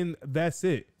you that's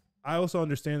it. I also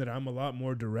understand that I'm a lot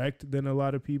more direct than a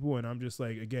lot of people. And I'm just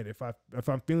like, again, if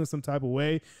I'm feeling some type of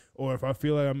way, or if I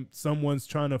feel like someone's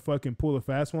trying to fucking pull a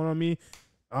fast one on me,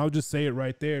 I'll just say it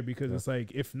right there, because it's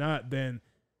like, if not, then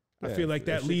I feel like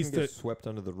that leads to swept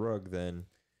under the rug. Then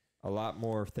a lot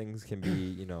more things can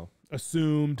be,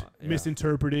 assumed,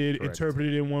 misinterpreted,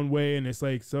 interpreted in one way, and it's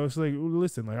like,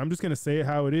 listen, like, I'm just gonna say it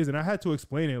how it is, and I had to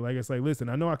explain it. Like, it's like, listen,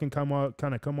 I know I can come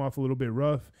off a little bit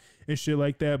rough and shit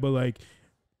like that, but like,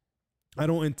 I'm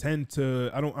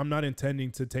not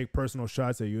intending to take personal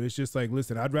shots at you. It's just like,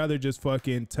 listen, I'd rather just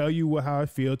fucking tell you how I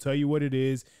feel, tell you what it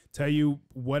is, tell you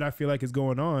what I feel like is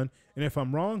going on. And if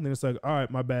I'm wrong, then it's like, all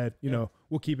right, my bad.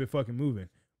 We'll keep it fucking moving.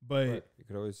 But you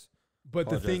could always. But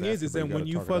the thing is that when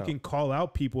you fucking call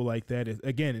out people like that,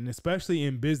 again, and especially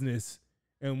in business,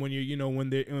 and when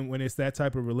when it's that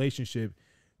type of relationship,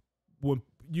 when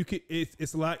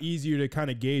it's a lot easier to kind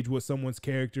of gauge what someone's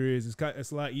character is.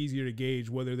 It's a lot easier to gauge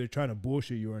whether they're trying to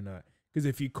bullshit you or not. Because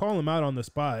if you call them out on the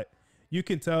spot, you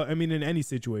can tell. I mean, in any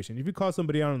situation, if you call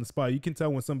somebody out on the spot, you can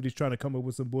tell when somebody's trying to come up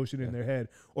with some bullshit in their head,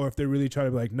 or if they're really trying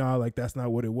to be like, nah, like, that's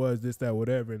not what it was, this, that,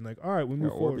 whatever. And like, all right, we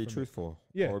move forward. Or be truthful.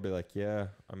 Or be like, yeah,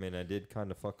 I mean, I did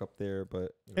kind of fuck up there,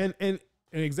 but. And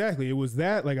exactly, it was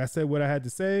that. Like, I said what I had to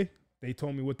say. They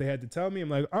told me what they had to tell me. I'm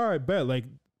like, all right, bet. Like,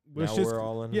 let's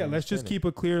just keep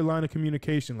a clear line of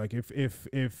communication. Like,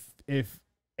 if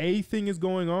a thing is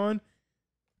going on,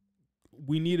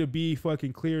 we need to be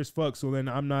fucking clear as fuck, so then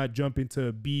I'm not jumping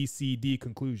to B, C, D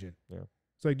conclusion. Yeah.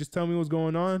 It's like, just tell me what's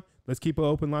going on. Let's keep an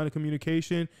open line of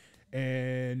communication.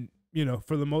 And,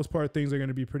 for the most part, things are going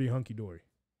to be pretty hunky-dory.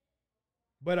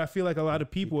 But I feel like a lot of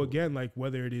people, again, like,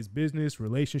 whether it is business,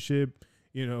 relationship,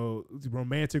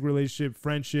 romantic relationship,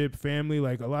 friendship, family,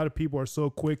 like, a lot of people are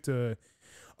so quick to,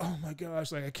 oh my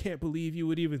gosh, like, I can't believe you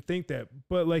would even think that.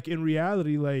 But like, in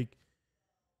reality, like,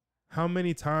 how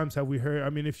many times have we heard? I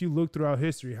mean, if you look throughout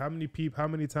history, how many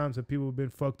times have people been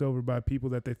fucked over by people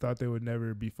that they thought they would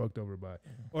never be fucked over by?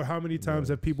 Or how many times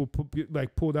have people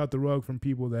pulled out the rug from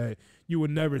people that you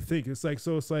would never think? It's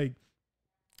like,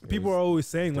 people are always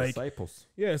saying like, disciples.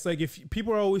 Yeah, it's like, if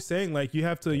people are always saying like, you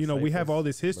have to, we have all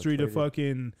this history to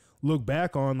fucking look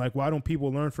back on. Like, why don't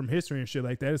people learn from history and shit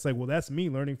like that? It's like, well, that's me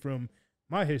learning from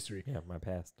my history. Yeah, my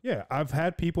past. Yeah, I've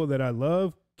had people that I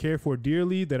love, care for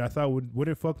dearly, that I thought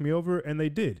wouldn't fuck me over, and they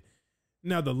did.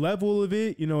 Now, the level of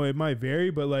it, it might vary,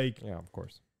 but like, yeah, of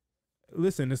course.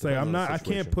 Listen, it's like, I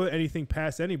can't put anything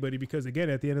past anybody, because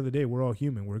again, at the end of the day, we're all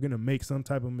human. We're gonna make some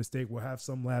type of mistake. We'll have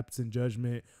some lapse in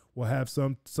judgment. We'll have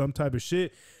some type of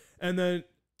shit, and then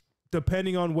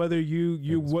depending on whether you're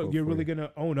really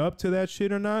gonna own up to that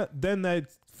shit or not, then that,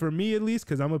 for me at least,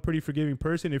 because I'm a pretty forgiving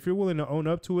person, if you're willing to own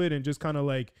up to it and just kind of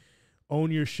like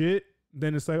own your shit,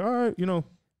 then it's like, all right,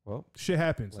 well, shit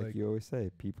happens. Like you always say,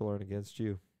 people aren't against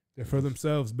you. They're for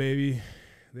themselves, baby.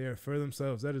 They are for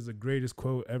themselves. That is the greatest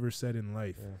quote ever said in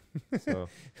life. Yeah. So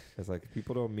it's like,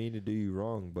 people don't mean to do you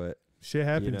wrong, but shit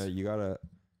happens. You gotta,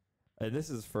 and this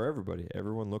is for everybody.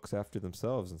 Everyone looks after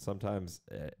themselves, and sometimes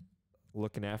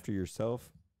looking after yourself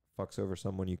fucks over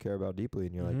someone you care about deeply,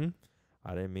 and you're like,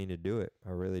 I didn't mean to do it.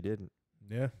 I really didn't.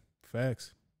 Yeah,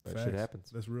 facts. That shit happens.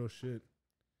 That's real shit.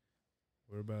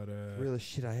 We're about real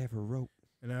shit I ever wrote.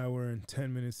 An hour and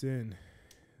 10 minutes in.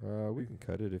 We can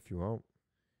cut it if you want.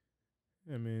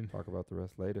 I mean, talk about the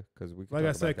rest later, because we can like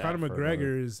I said, Conor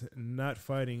McGregor is not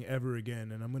fighting ever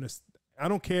again, and I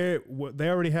don't care what they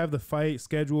already have the fight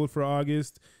scheduled for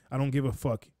August. I don't give a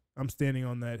fuck. I'm standing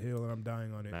on that hill and I'm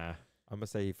dying on it. Nah, I'm gonna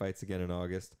say he fights again in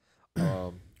August.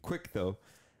 Quick though,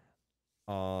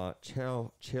 Chael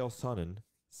Sonnen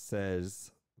says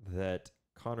that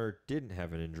Conor didn't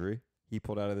have an injury. He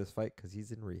pulled out of this fight because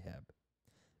he's in rehab.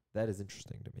 That is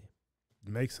interesting to me.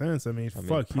 Makes sense. I mean,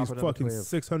 fuck, he's fucking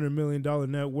 $600 million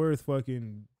net worth.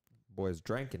 Fucking boy's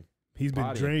drinking. He's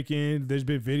been drinking. There's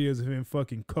been videos of him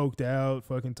fucking coked out,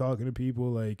 fucking talking to people.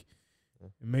 Like,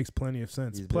 it makes plenty of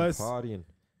sense. He's Plus, been partying.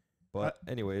 But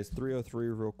anyways, 303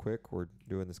 real quick. We're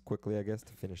doing this quickly, I guess,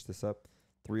 to finish this up.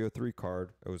 303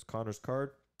 card. It was Conor's card.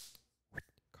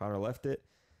 Conor left it.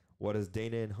 What does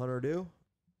Dana and Hunter do?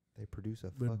 They produce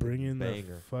a fucking bringing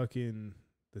banger.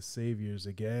 The saviors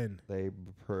again. They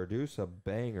produce a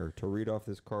banger to read off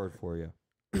this card for you.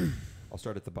 I'll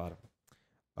start at the bottom.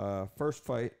 First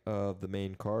fight of the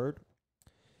main card.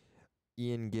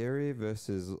 Ian Gary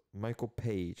versus Michael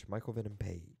Venom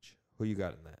Page. Who you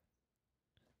got in that?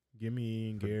 Give me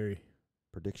Ian Gary.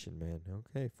 Prediction, man.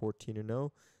 Okay,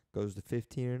 14-0. Goes to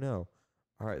 15-0. All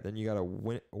right, then you got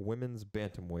a women's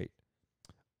bantamweight.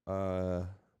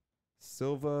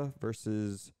 Silva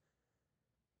versus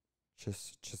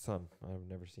Chisun. I've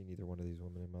never seen either one of these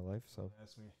women in my life, so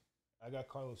that's me. I got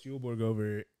Carlos Ulberg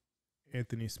over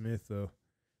Anthony Smith though.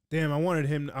 Damn, I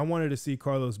wanted to see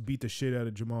Carlos beat the shit out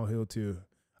of Jamal Hill too.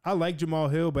 I like Jamal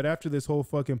Hill, but after this whole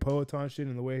fucking Poetan shit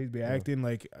and the way he's been acting,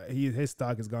 like his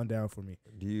stock has gone down for me.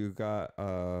 Do you got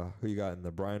who you got in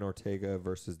the Brian Ortega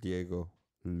versus Diego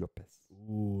Lopez?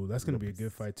 Ooh, that's gonna be a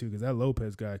good fight too, because that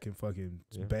Lopez guy can fucking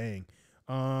bang.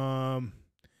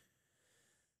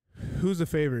 Who's the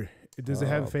favorite? Does it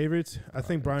have favorites? I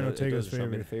think Brian Ortega's favorite.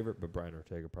 Show me the favorite, but Brian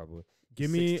Ortega probably.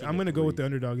 I'm gonna go with the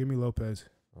underdog. Give me Lopez.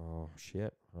 Oh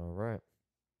shit! All right,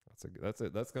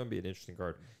 that's gonna be an interesting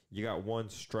card. You got one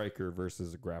striker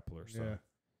versus a grappler. So,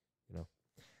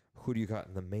 who do you got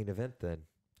in the main event then?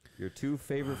 Your two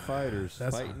favorite fighters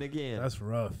fighting again. That's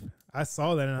rough. I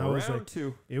saw that and I was like,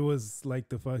 two. It was like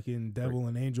the fucking devil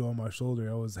and angel on my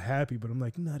shoulder. I was happy, but I'm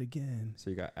like, not again. So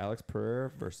you got Alex Pereira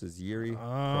versus Yuri.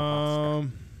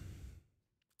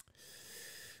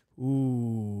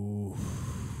 Ooh.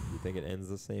 You think it ends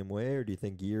the same way, or do you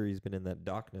think Yuri's been in that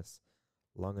darkness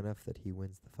long enough that he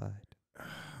wins the fight?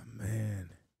 Man,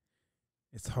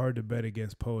 it's hard to bet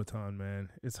against Poetan,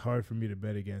 man. It's hard for me to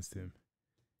bet against him.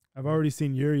 I've already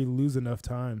seen Yuri lose enough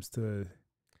times to.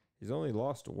 He's only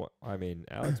lost one. I mean,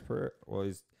 Alex Pereira. Well,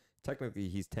 he's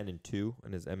 10-2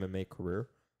 in his MMA career,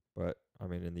 but I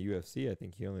mean, in the UFC, I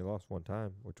think he only lost one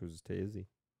time, which was to Izzy.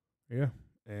 Yeah,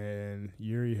 and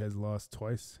Yuri has lost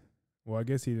twice. Well, I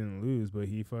guess he didn't lose, but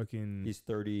he's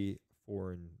 34-1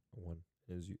 in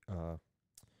his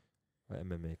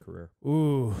MMA career.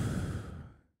 Ooh.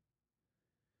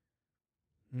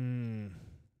 I'm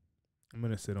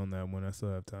going to sit on that one. I still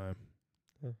have time.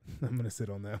 I'm going to sit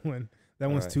on that one.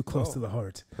 That one's too close to the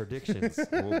heart. Predictions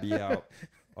will be out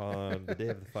on the day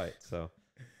of the fight, so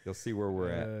you'll see where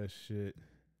we're at. Shit.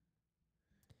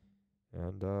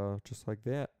 And just like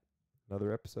that,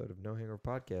 another episode of No Hangover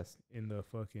Podcast. In the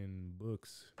fucking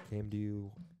books. Came to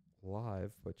you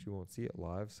live, but you won't see it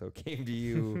live, so came to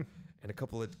you in a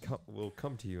couple of... will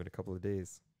come to you in a couple of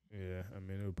days. Yeah, I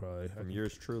mean, it'll probably... From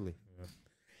yours truly. Yeah.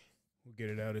 We'll get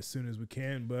it out as soon as we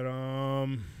can, but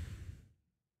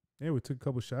yeah, we took a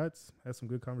couple shots, had some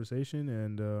good conversation,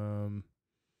 and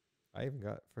I even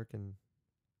got freaking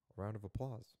a round of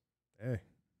applause. Hey.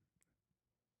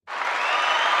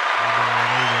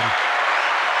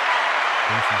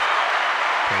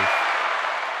 Peace.